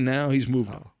Boyardee, and now he's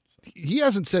moved on. He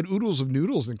hasn't said oodles of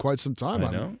noodles in quite some time.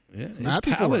 I know. Yeah, I'm his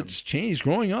happy for him. palate's changed.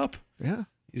 Growing up. Yeah.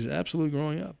 He's absolutely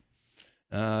growing up.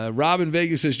 Robin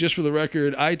Vegas says, just for the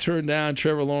record, I turned down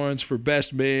Trevor Lawrence for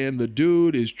best man. The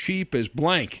dude is cheap as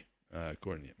blank,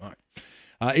 according to him. All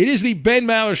right. It is the Ben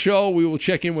Maller Show. We will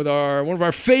check in with one of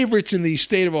our favorites in the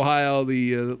state of Ohio,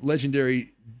 the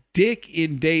legendary Dick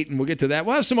in Dayton. We'll get to that.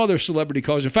 We'll have some other celebrity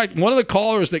callers. In fact, one of the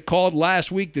callers that called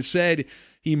last week that said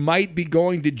he might be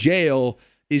going to jail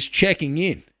is checking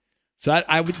in. So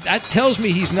that tells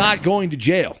me he's not going to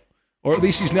jail, or at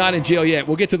least he's not in jail yet.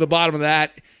 We'll get to the bottom of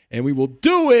that, and we will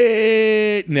do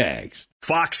it next.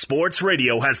 Fox Sports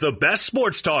Radio has the best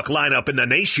sports talk lineup in the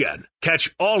nation.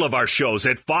 Catch all of our shows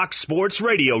at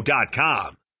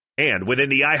foxsportsradio.com. And within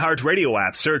the iHeartRadio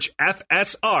app, search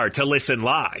FSR to listen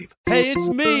live. Hey, it's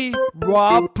me,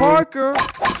 Rob Parker.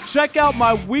 Check out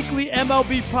my weekly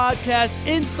MLB podcast,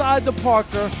 Inside the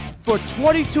Parker, for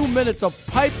 22 minutes of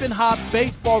piping hot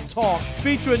baseball talk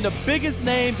featuring the biggest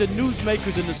names and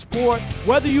newsmakers in the sport.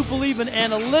 Whether you believe in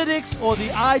analytics or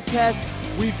the eye test,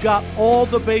 we've got all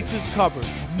the bases covered.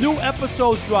 New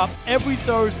episodes drop every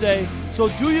Thursday, so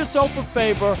do yourself a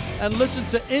favor and listen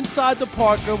to Inside the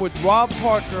Parker with Rob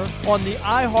Parker on the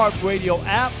iHeartRadio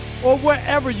app or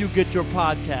wherever you get your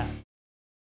podcast.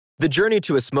 The journey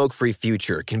to a smoke-free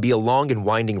future can be a long and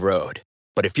winding road.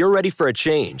 But if you're ready for a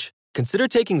change, consider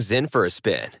taking Zyn for a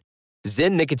spin.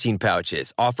 Zyn nicotine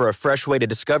pouches offer a fresh way to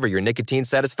discover your nicotine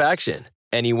satisfaction.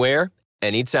 Anywhere,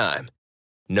 anytime.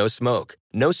 No smoke,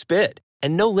 no spit,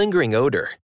 and no lingering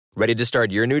odor. Ready to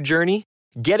start your new journey?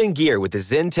 Get in gear with the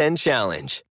Zyn 10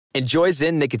 Challenge. Enjoy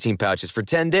Zyn nicotine pouches for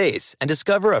 10 days and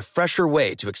discover a fresher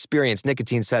way to experience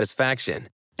nicotine satisfaction.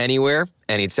 Anywhere,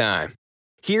 anytime.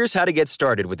 Here's how to get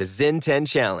started with the Zyn 10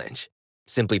 Challenge.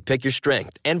 Simply pick your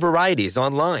strength and varieties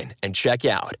online and check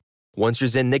out. Once your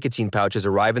Zyn nicotine pouches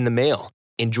arrive in the mail,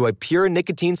 enjoy pure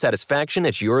nicotine satisfaction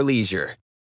at your leisure.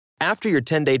 After your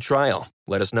 10-day trial,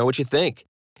 let us know what you think.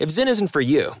 If Zyn isn't for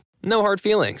you, no hard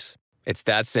feelings. It's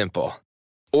that simple.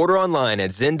 Order online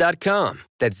at Zyn.com,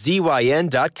 that's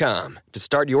ZYN.com, to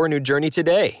start your new journey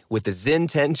today with the Zyn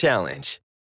 10 Challenge.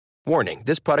 Warning,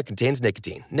 this product contains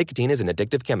nicotine. Nicotine is an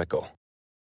addictive chemical.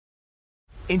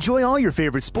 Enjoy all your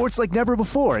favorite sports like never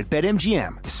before at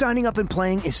BetMGM. Signing up and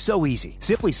playing is so easy.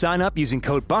 Simply sign up using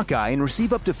code Buckeye and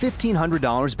receive up to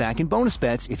 $1,500 back in bonus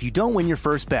bets if you don't win your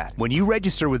first bet. When you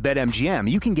register with BetMGM,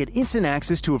 you can get instant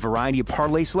access to a variety of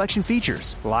parlay selection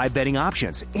features, live betting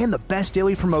options, and the best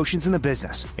daily promotions in the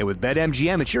business. And with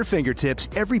BetMGM at your fingertips,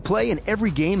 every play and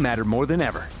every game matter more than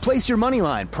ever. Place your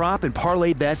moneyline, prop, and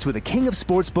parlay bets with the king of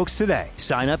sportsbooks today.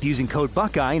 Sign up using code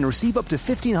Buckeye and receive up to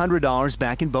 $1,500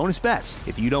 back in bonus bets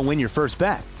if you don't win your first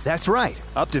bet. That's right,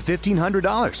 up to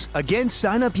 $1,500. Again,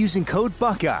 sign up using code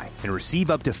Buckeye and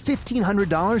receive up to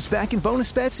 $1,500 back in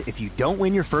bonus bets if you don't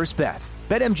win your first bet.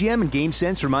 BetMGM and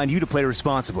GameSense remind you to play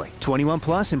responsibly. 21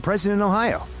 plus and present in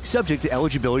Ohio. Subject to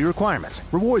eligibility requirements.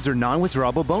 Rewards are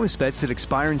non-withdrawable bonus bets that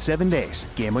expire in 7 days.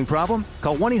 Gambling problem?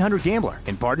 Call 1-800-GAMBLER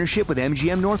in partnership with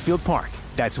MGM Northfield Park.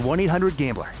 That's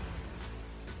 1-800-GAMBLER.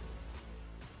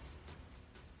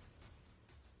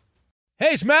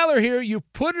 Hey, it's Maller here.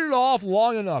 You've put it off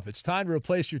long enough. It's time to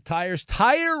replace your tires.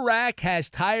 Tire Rack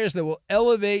has tires that will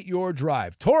elevate your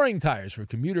drive. Touring tires for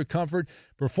commuter comfort,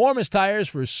 performance tires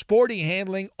for sporty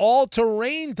handling,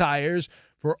 all-terrain tires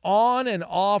for on- and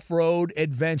off-road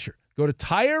adventure. Go to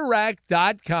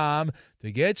TireRack.com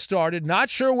to get started.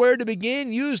 Not sure where to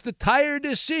begin? Use the Tire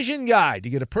Decision Guide to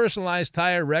get a personalized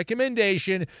tire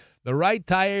recommendation, the right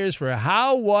tires for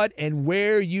how, what, and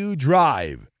where you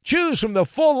drive. Choose from the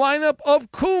full lineup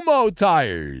of Kumho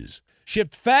tires.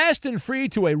 Shipped fast and free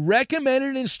to a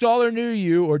recommended installer near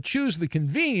you, or choose the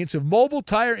convenience of mobile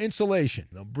tire installation.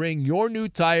 They'll bring your new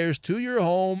tires to your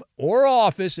home or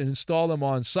office and install them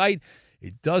on site.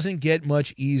 It doesn't get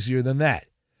much easier than that.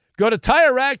 Go to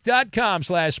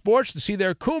TireRack.com/sports to see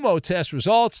their Kumho test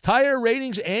results, tire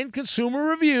ratings, and consumer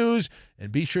reviews,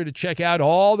 and be sure to check out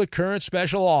all the current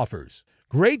special offers.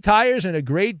 Great tires and a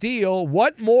great deal.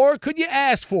 What more could you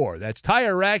ask for? That's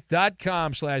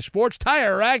TireRack.com/sports.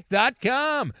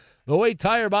 TireRack.com, the way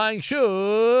tire buying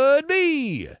should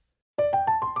be.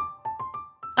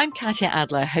 I'm Katya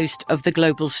Adler, host of The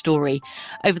Global Story.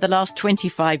 Over the last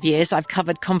 25 years, I've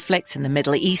covered conflicts in the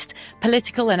Middle East,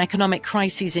 political and economic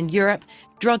crises in Europe,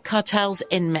 drug cartels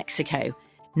in Mexico.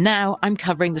 Now I'm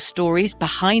covering the stories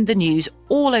behind the news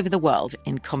all over the world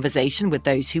in conversation with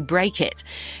those who break it.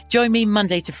 Join me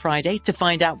Monday to Friday to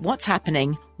find out what's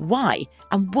happening, why,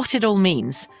 and what it all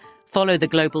means. Follow The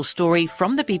Global Story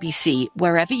from the BBC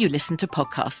wherever you listen to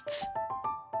podcasts.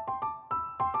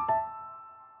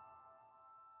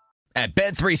 At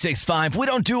Bet365, we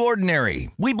don't do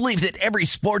ordinary. We believe that every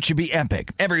sport should be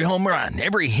epic. Every home run,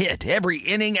 every hit, every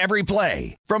inning, every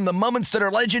play. From the moments that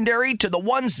are legendary to the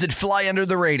ones that fly under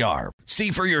the radar. See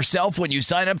for yourself when you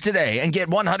sign up today and get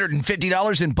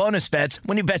 $150 in bonus bets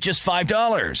when you bet just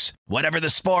 $5. Whatever the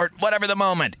sport, whatever the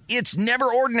moment, it's never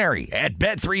ordinary at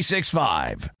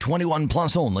Bet365. 21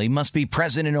 plus only. Must be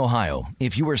present in Ohio.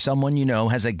 If you or someone you know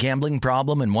has a gambling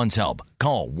problem and wants help,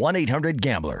 call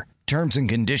 1-800-GAMBLER. Terms and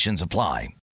conditions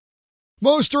apply.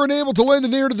 Most are unable to lend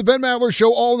an ear to the Ben Maller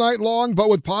Show all night long, but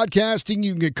with podcasting,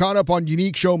 you can get caught up on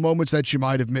unique show moments that you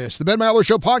might have missed. The Ben Maller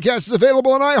Show podcast is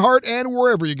available on iHeart and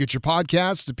wherever you get your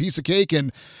podcasts. A piece of cake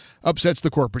and upsets the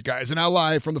corporate guys. And now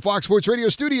live from the Fox Sports Radio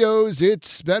studios,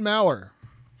 it's Ben Maller.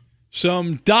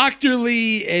 Some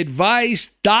doctorly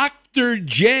advice. Dr.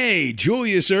 J,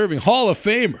 Julius Erving, Hall of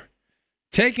Famer,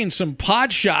 taking some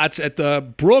pot shots at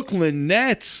the Brooklyn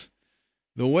Nets.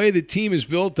 The way the team is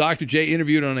built, Dr. J,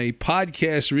 interviewed on a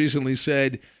podcast recently,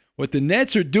 said what the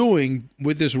Nets are doing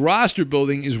with this roster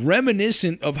building is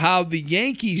reminiscent of how the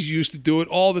Yankees used to do it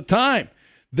all the time.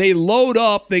 They load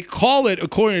up, they call it,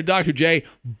 according to Dr. J,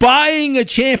 buying a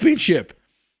championship.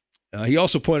 He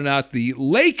also pointed out the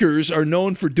Lakers are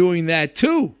known for doing that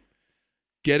too,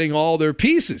 getting all their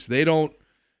pieces. They don't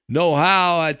know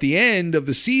how at the end of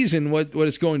the season what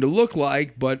it's going to look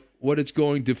like, but what it's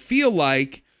going to feel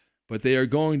like. But they are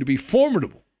going to be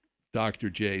formidable, Dr.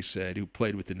 J said, who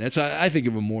played with the Nets. I think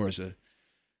of him more as a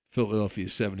Philadelphia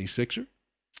 76er,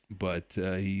 but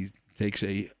he takes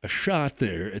a shot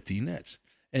there at the Nets.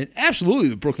 And absolutely,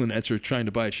 the Brooklyn Nets are trying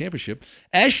to buy a championship,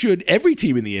 as should every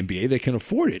team in the NBA that can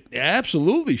afford it.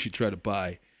 Absolutely should try to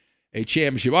buy a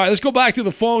championship. All right, let's go back to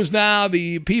the phones now.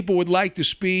 The people would like to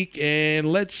speak, and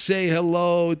let's say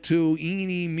hello to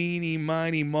Eeny, Meeny,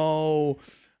 Miny, Mo.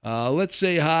 Let's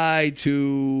say hi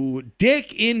to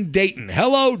Dick in Dayton.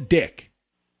 Hello, Dick.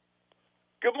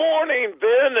 Good morning,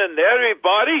 Ben and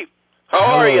everybody.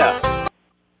 How are you?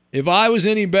 If I was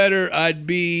any better, I'd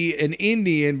be an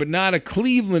Indian, but not a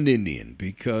Cleveland Indian,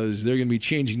 because they're going to be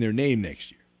changing their name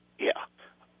next year. Yeah.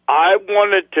 I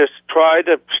wanted to try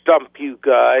to stump you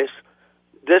guys.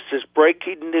 This is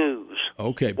breaking news.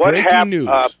 Okay, breaking news.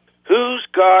 Who's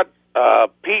got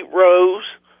Pete Rose?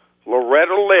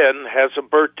 Loretta Lynn has a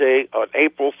birthday on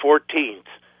April 14th,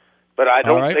 but I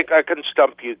don't think I can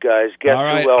stump you guys.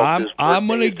 Guess who else? I'm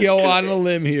going to go on a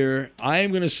limb here. I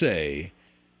am going to say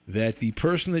that the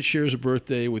person that shares a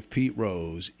birthday with Pete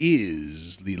Rose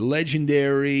is the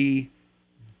legendary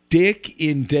Dick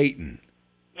in Dayton.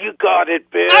 You got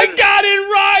it, Ben. I got it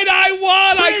right. I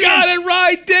won. Brilliant. I got it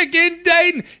right, Dick in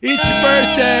Dayton. It's your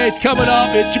birthday. It's coming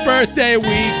up. It's your birthday week.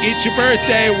 It's your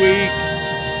birthday week.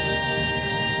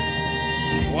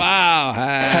 Wow.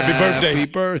 Happy birthday.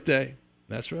 Happy birthday.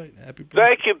 That's right. Happy birthday.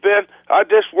 Thank you, Ben. I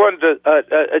just wanted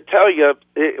to tell you,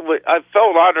 I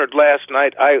felt honored last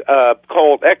night. I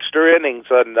called extra innings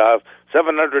on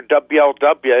 700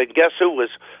 WLW, and guess who was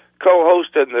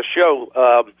co-hosting the show?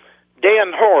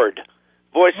 Dan Horde,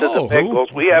 voice of the Bengals.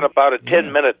 Who? We had about a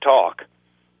 10-minute talk.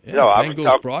 Yeah,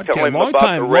 Bengals broadcaster. Long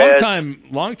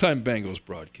time Bengals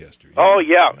broadcaster. Yeah. Oh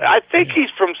yeah, I think he's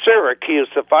from Syracuse,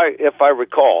 if I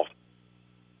recall.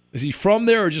 Is he from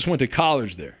there or just went to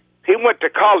college there? He went to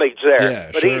college there.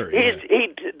 Yeah, but sure. He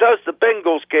does the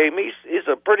Bengals game. He's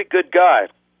a pretty good guy.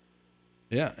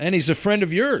 Yeah, and he's a friend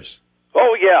of yours.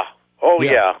 Oh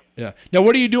yeah. Yeah. Now,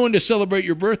 what are you doing to celebrate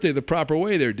your birthday the proper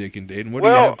way there, Dick and Dayton? What do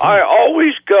you have I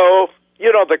always go,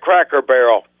 the Cracker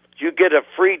Barrel. You get a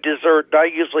free dessert. I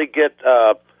usually get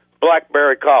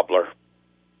blackberry cobbler.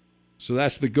 So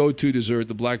that's the go-to dessert,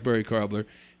 the blackberry cobbler.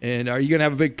 And are you going to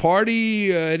have a big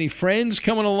party? Any friends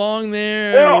coming along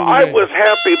there? Well, I was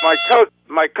happy.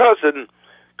 My cousin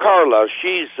Carla,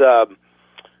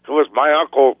 who was my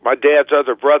uncle, my dad's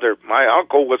other brother. My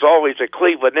uncle was always a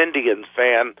Cleveland Indians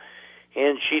fan,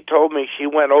 and she told me she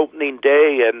went opening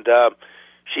day, and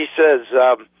she says,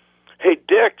 "Hey,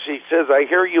 Dick," she says, "I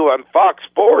hear you on Fox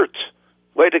Sports.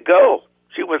 Way to go."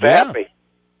 She was happy.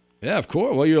 Yeah, of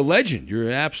course. Well, you're a legend. You're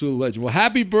an absolute legend. Well,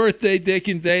 happy birthday, Dick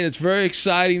and Dayton. It's very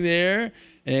exciting there.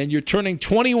 And you're turning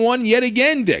 21 yet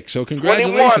again, Dick. So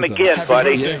congratulations. 21 again,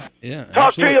 buddy. Yeah. Talk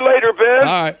absolutely. to you later, Ben.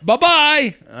 All right.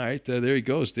 Bye-bye. All right. There he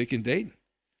goes, Dick and Dayton.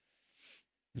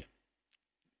 Yeah.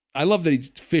 I love that he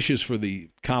fishes for the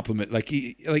compliment.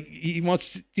 He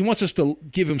wants us to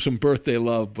give him some birthday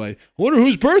love. But I wonder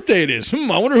whose birthday it is. I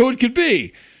wonder who it could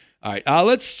be. All right,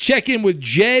 let's check in with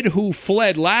Jed, who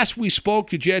fled. Last we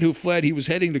spoke to Jed, who fled, he was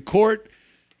heading to court.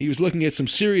 He was looking at some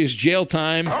serious jail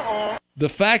time. The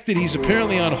fact that he's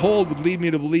apparently on hold would lead me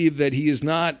to believe that he is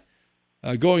not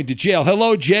going to jail.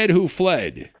 Hello, Jed, who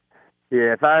fled.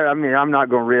 Yeah, I'm not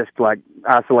going to risk like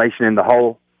isolation in the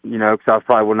hole, because I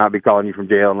probably will not be calling you from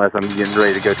jail unless I'm getting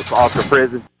ready to go off to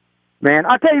prison. Man,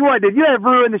 I'll tell you what, dude, you have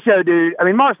ruined the show, dude. I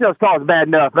mean, Marcel's call is bad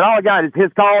enough, but all I got is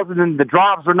his calls, and then the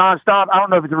drops are nonstop. I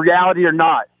don't know if it's a reality or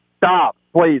not. Stop,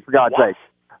 please, for God's sake.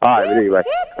 All right, but anyway.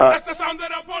 That's the sound of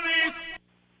the police.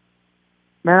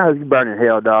 Man, I was burning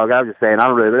hell, dog. I was just saying, I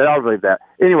don't believe that.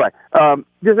 Anyway,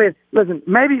 just saying, listen,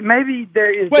 maybe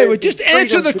there is... Wait, just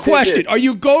answer the question. Are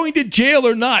you going to jail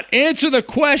or not? Answer the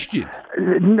question.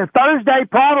 Thursday,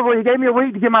 probably. He gave me a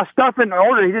week to get my stuff in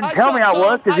order. He didn't tell me I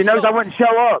was because he knows I wouldn't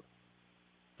show up.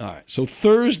 All right, so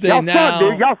Thursday Y'all now... suck,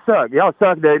 dude. Y'all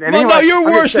suck, dude. And Well, anyway, no, you're I'm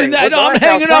worse just than that. saying, No, I'm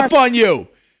hanging up on you.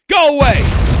 Go away.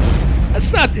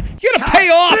 That's not... You're going to pay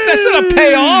off. That's not a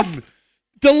payoff.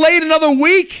 Delayed another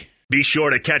week. Be sure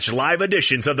to catch live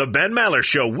editions of the Ben Maller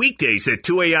Show weekdays at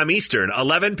 2 a.m. Eastern,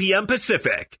 11 p.m.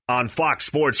 Pacific on Fox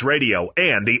Sports Radio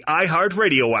and the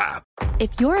iHeartRadio app.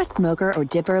 If you're a smoker or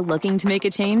dipper looking to make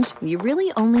a change, you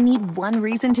really only need one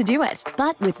reason to do it.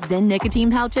 But with Zyn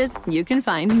nicotine pouches, you can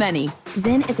find many.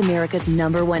 Zyn is America's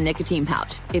 #1 nicotine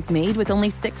pouch. It's made with only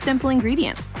 6 simple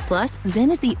ingredients. Plus,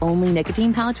 Zyn is the only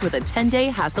nicotine pouch with a 10-day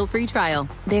hassle-free trial.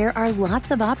 There are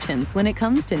lots of options when it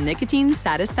comes to nicotine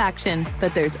satisfaction,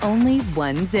 but there's only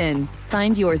one Zyn.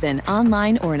 Find your Zyn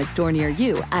online or in a store near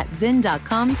you at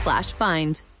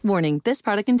zyn.com/find. Warning, this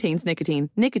product contains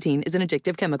nicotine. Nicotine is an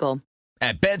addictive chemical.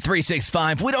 At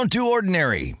Bet365, we don't do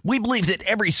ordinary. We believe that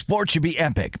every sport should be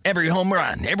epic. Every home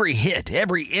run, every hit,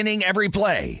 every inning, every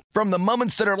play. From the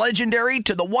moments that are legendary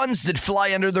to the ones that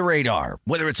fly under the radar.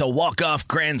 Whether it's a walk-off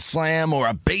grand slam or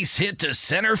a base hit to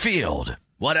center field.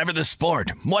 Whatever the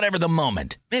sport, whatever the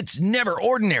moment, it's never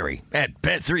ordinary at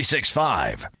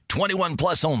Bet365. 21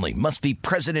 plus only. Must be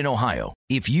present in Ohio.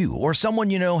 If you or someone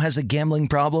you know has a gambling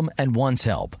problem and wants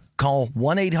help, call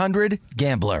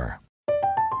 1-800-GAMBLER.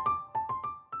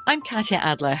 I'm Katya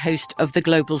Adler, host of The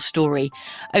Global Story.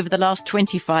 Over the last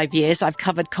 25 years, I've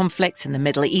covered conflicts in the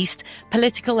Middle East,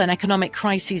 political and economic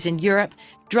crises in Europe,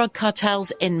 drug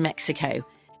cartels in Mexico.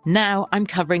 Now I'm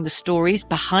covering the stories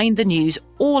behind the news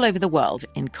all over the world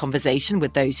in conversation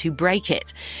with those who break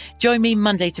it. Join me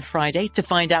Monday to Friday to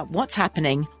find out what's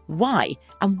happening, why,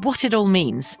 and what it all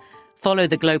means. Follow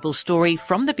The Global Story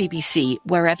from the BBC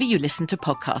wherever you listen to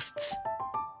podcasts.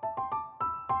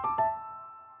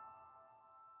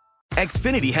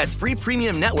 Xfinity has free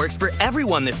premium networks for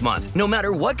everyone this month, no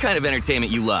matter what kind of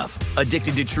entertainment you love.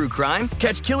 Addicted to true crime?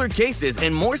 Catch killer cases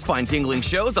and more spine-tingling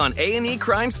shows on A&E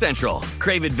Crime Central.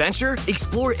 Crave adventure?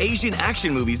 Explore Asian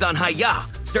action movies on Hi-Ya.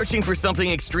 Searching for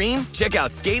something extreme? Check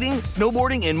out skating,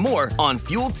 snowboarding, and more on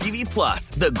Fuel TV Plus,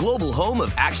 the global home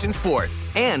of action sports.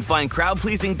 And find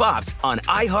crowd-pleasing bops on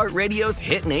iHeartRadio's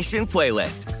Hit Nation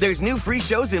playlist. There's new free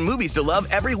shows and movies to love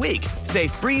every week. Say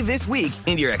free this week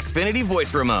in your Xfinity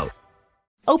voice remote.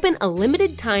 Open a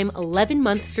limited-time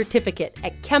 11-month certificate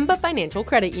at Kemba Financial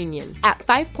Credit Union. At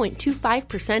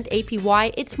 5.25%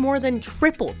 APY, it's more than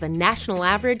triple the national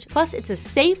average, plus it's a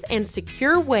safe and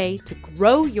secure way to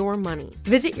grow your money.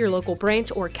 Visit your local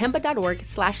branch or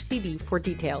kemba.org/cb for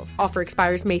details. Offer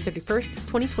expires May 31st,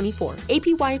 2024.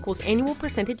 APY equals annual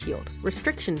percentage yield.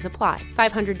 Restrictions apply.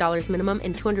 $500 minimum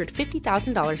and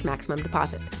 $250,000 maximum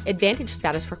deposit. Advantage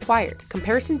status required.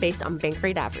 Comparison based on bank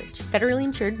rate average. Federally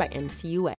insured by NCUA.